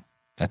Bible.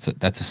 That's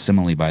a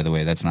simile, by the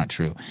way. That's not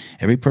true.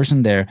 Every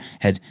person there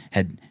had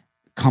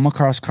come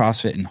across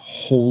CrossFit and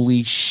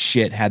holy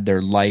shit, had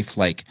their life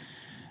like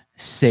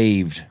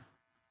saved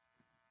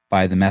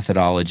by the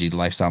methodology, the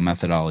lifestyle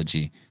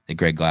methodology that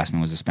Greg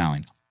Glassman was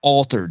espousing.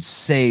 Altered,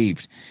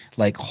 saved,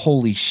 like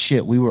holy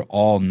shit, we were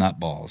all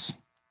nutballs.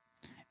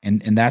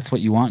 And that's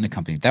what you want in a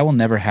company. That will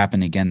never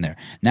happen again there.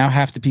 Now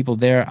half the people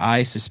there,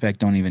 I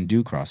suspect, don't even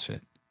do CrossFit.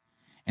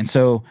 And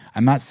so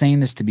I'm not saying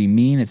this to be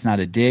mean. It's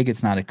not a dig.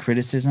 It's not a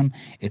criticism.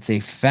 It's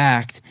a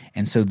fact.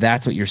 And so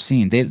that's what you're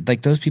seeing. They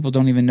like those people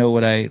don't even know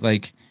what I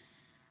like.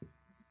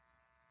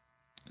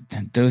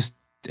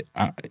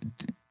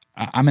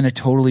 I'm in a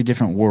totally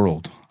different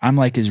world. I'm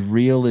like as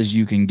real as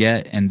you can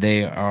get, and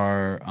they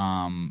are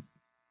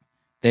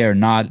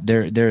not.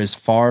 They're as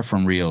far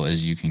from real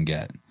as you can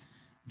get.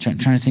 Trying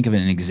to think of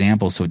an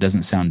example so it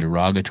doesn't sound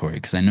derogatory,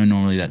 because I know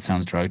normally that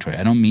sounds derogatory.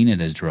 I don't mean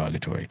it as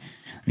derogatory.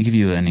 Let me give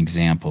you an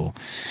example.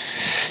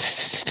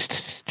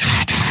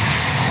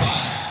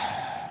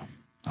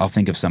 I'll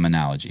think of some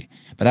analogy,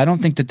 but I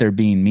don't think that they're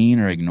being mean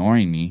or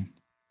ignoring me.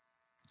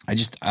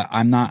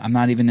 I'm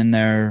not even in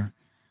there.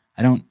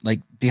 I don't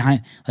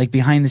behind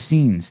the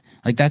scenes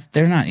like that.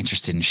 They're not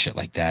interested in shit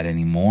like that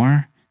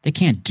anymore. They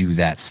can't do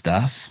that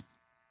stuff.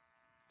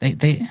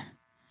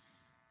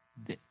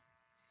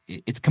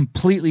 It's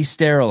completely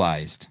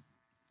sterilized.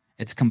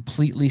 It's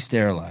completely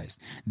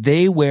sterilized.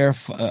 They wear,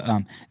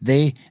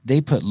 they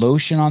put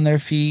lotion on their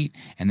feet,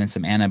 and then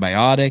some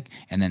antibiotic,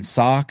 and then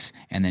socks,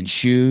 and then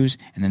shoes,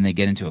 and then they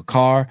get into a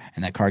car,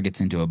 and that car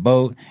gets into a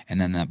boat,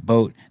 and then that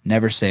boat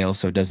never sails,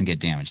 so it doesn't get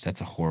damaged. That's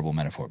a horrible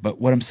metaphor.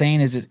 But what I'm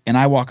saying is, and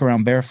I walk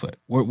around barefoot.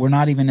 We're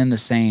not even in the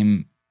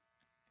same.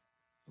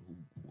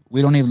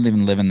 We don't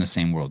even live in the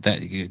same world. That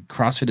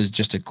CrossFit is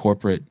just a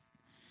corporate.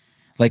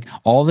 Like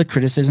all the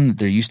criticism that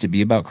there used to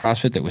be about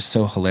CrossFit that was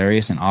so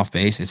hilarious and off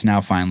base, it's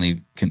now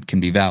finally can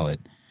be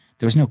valid.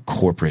 There was no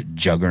corporate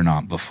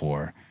juggernaut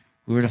before.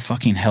 We were the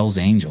fucking Hell's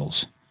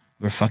Angels.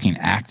 We were fucking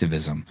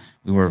activism.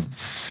 We were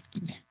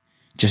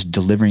just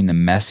delivering the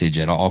message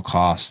at all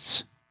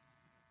costs,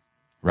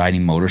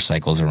 riding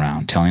motorcycles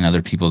around, telling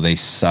other people they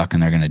suck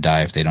and they're going to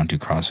die if they don't do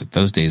CrossFit.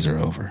 Those days are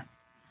over.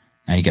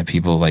 Now you got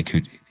people like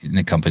who in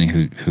the company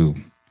who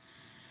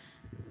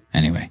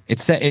anyway,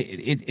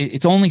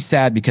 it's only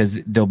sad because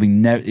there'll be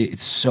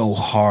it's so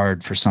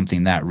hard for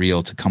something that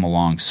real to come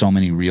along. So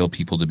many real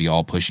people to be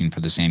all pushing for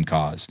the same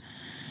cause.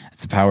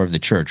 It's the power of the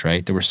church,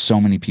 right? There were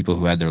so many people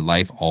who had their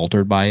life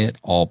altered by it,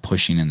 all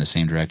pushing in the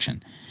same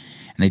direction,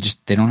 and I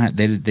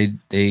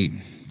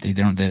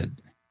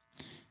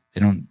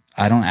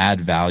don't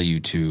add value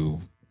to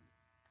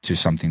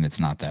something that's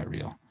not that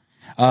real.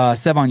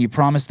 Sevan, you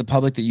promised the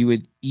public that you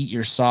would eat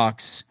your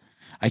socks.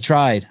 I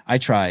tried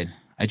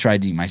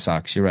to eat my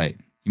socks. You're right.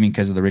 You mean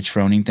because of the Rich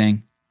Froning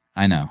thing?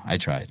 I know. I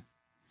tried.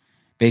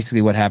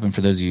 Basically, what happened,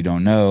 for those of you who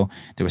don't know,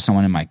 there was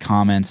someone in my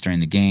comments during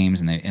the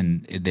games,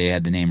 and they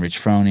had the name Rich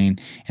Froning,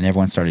 and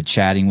everyone started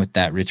chatting with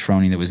that Rich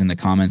Froning that was in the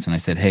comments, and I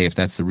said, hey, if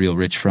that's the real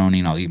Rich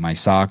Froning, I'll eat my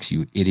socks,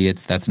 you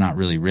idiots. That's not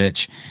really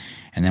Rich.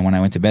 And then when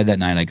I went to bed that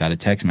night, I got a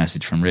text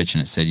message from Rich,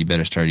 and it said, you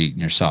better start eating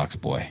your socks,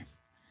 boy.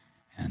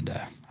 And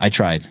I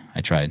tried.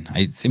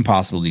 It's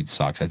impossible to eat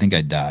socks. I think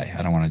I'd die.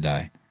 I don't want to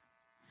die.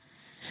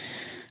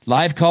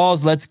 Live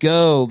calls, let's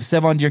go.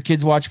 Sevan, do your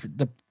kids watch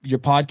your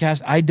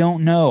podcast? I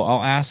don't know.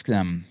 I'll ask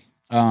them.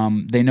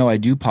 They know I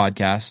do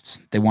podcasts.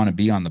 They want to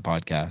be on the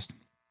podcast.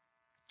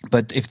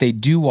 But if they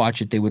do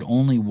watch it, they would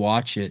only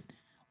watch it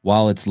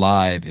while it's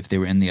live if they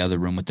were in the other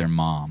room with their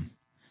mom.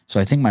 So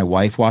I think my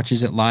wife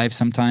watches it live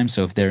sometimes.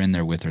 So if they're in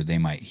there with her, they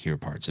might hear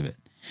parts of it.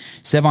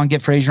 Sevan,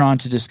 get Fraser on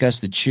to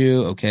discuss the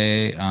chew.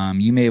 Okay.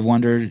 You may have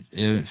wondered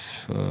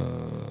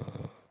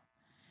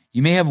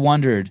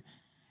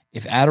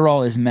if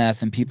Adderall is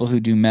meth and people who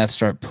do meth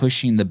start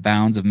pushing the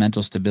bounds of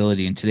mental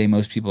stability. And today,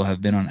 most people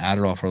have been on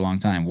Adderall for a long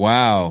time.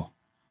 Wow,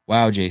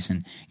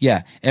 Jason.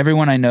 Yeah,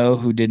 everyone I know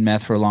who did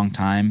meth for a long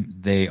time,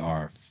 they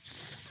are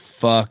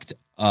fucked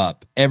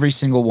up. Every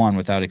single one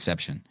without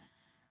exception.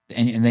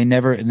 And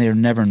they're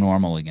never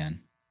normal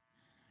again.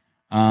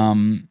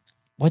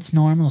 What's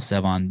normal,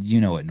 Sevan?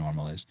 You know what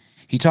normal is.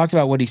 He talked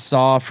about what he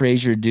saw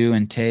Fraser do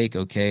and take.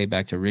 Okay,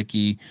 back to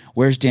Ricky.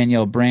 Where's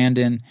Danielle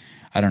Brandon?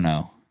 I don't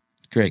know.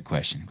 Great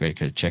question.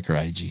 Check her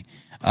IG.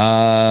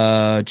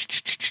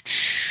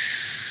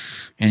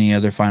 Any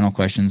other final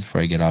questions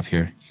before I get off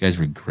here? You guys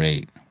were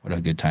great. What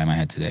a good time I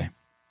had today.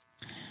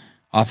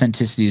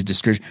 Authenticity is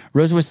discouraged.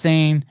 Rose was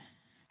saying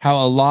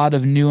how a lot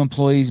of new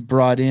employees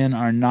brought in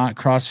are not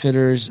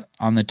CrossFitters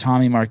on the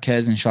Tommy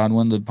Marquez and Sean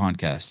Windleb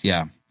podcast.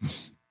 Yeah.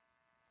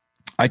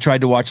 I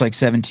tried to watch like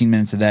 17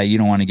 minutes of that. You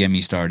don't want to get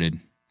me started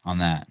on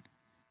that.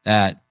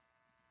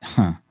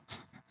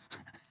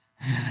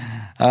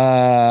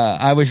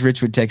 I wish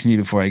Rich would text me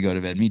before I go to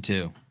bed. Me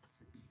too.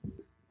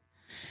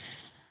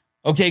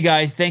 Okay,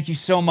 guys, thank you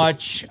so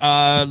much.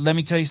 Let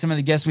me tell you some of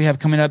the guests we have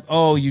coming up.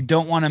 Oh, you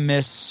don't want to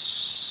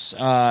miss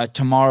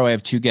tomorrow. I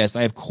have two guests.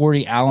 I have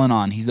Corey Allen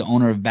on. He's the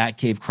owner of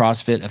Batcave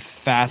CrossFit, a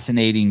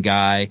fascinating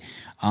guy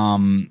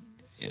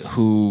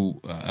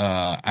who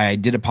I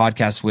did a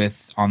podcast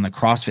with on the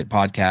CrossFit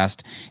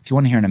podcast. If you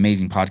want to hear an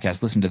amazing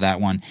podcast, listen to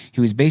that one.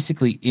 He was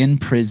basically in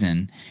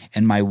prison,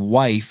 and my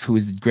wife, who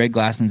is Greg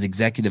Glassman's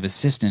executive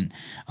assistant,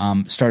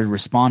 started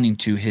responding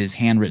to his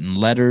handwritten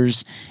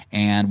letters.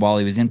 And while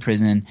he was in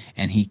prison,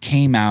 and he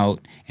came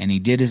out and he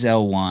did his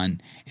L1,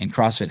 and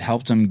CrossFit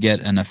helped him get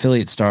an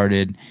affiliate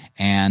started,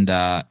 and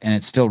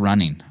it's still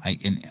running. I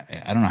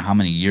don't know how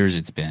many years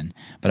it's been,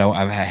 but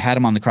I've had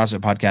him on the CrossFit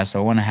podcast,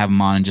 so I want to have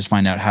him on and just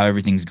find out how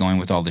everything's going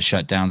with all the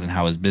shutdowns and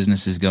how his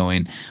business is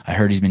going. I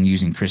heard he's been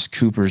using Chris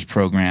Cooper's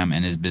program,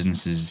 and his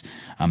business is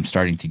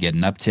starting to get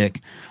an uptick.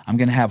 I'm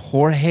going to have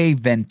Jorge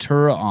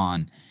Ventura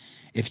on.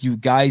 If you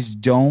guys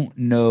don't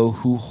know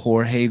who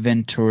Jorge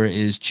Ventura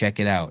is, check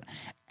it out.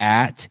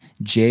 At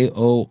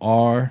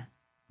JORGE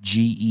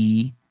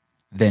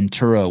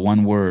Ventura,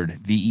 one word,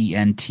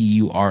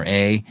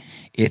 VENTURA.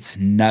 It's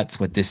nuts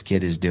what this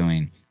kid is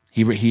doing.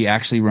 He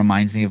actually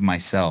reminds me of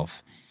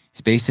myself.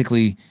 It's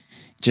basically,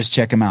 just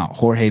check him out,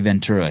 Jorge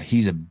Ventura.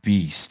 He's a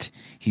beast.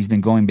 He's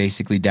been going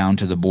basically down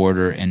to the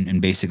border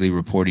and basically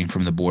reporting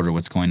from the border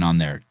what's going on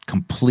there.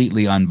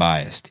 Completely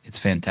unbiased. It's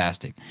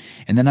fantastic.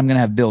 And then I'm going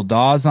to have Bill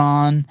Dawes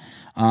on,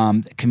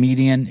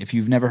 comedian. If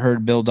you've never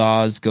heard Bill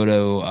Dawes, go to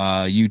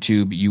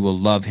YouTube. You will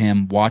love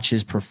him. Watch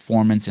his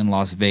performance in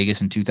Las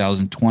Vegas in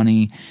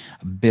 2020.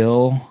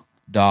 Bill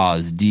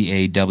Dawes,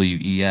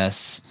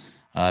 DAWES.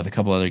 I have a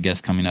couple other guests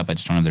coming up. I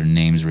just don't have their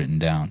names written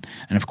down.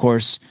 And, of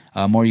course,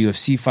 more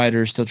UFC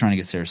fighters. Still trying to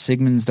get Sarah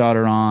Sigmund's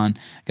daughter on.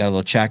 Got a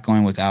little chat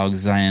going with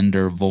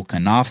Alexander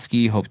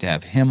Volkanovski. Hope to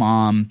have him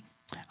on.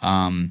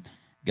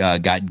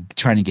 Got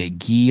trying to get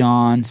Guy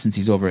on since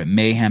he's over at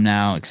Mayhem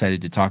now.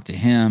 Excited to talk to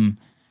him.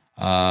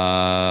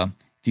 If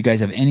you guys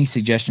have any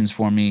suggestions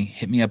for me,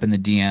 hit me up in the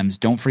DMs.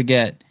 Don't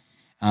forget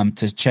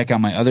to check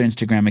out my other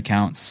Instagram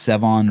account,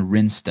 Sevon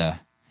Rinsta,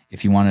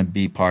 if you want to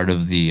be part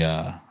of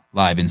the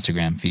live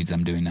Instagram feeds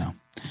I'm doing now.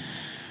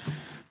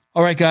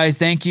 All right, guys,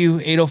 thank you.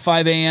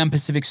 8:05 a.m.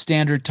 Pacific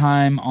Standard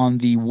Time on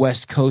the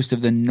west coast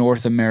of the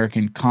North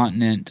American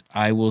continent.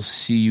 I will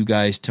see you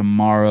guys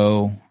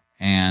tomorrow.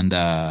 And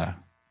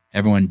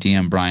everyone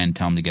DM Brian,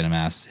 tell him to get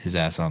his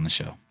ass on the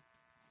show.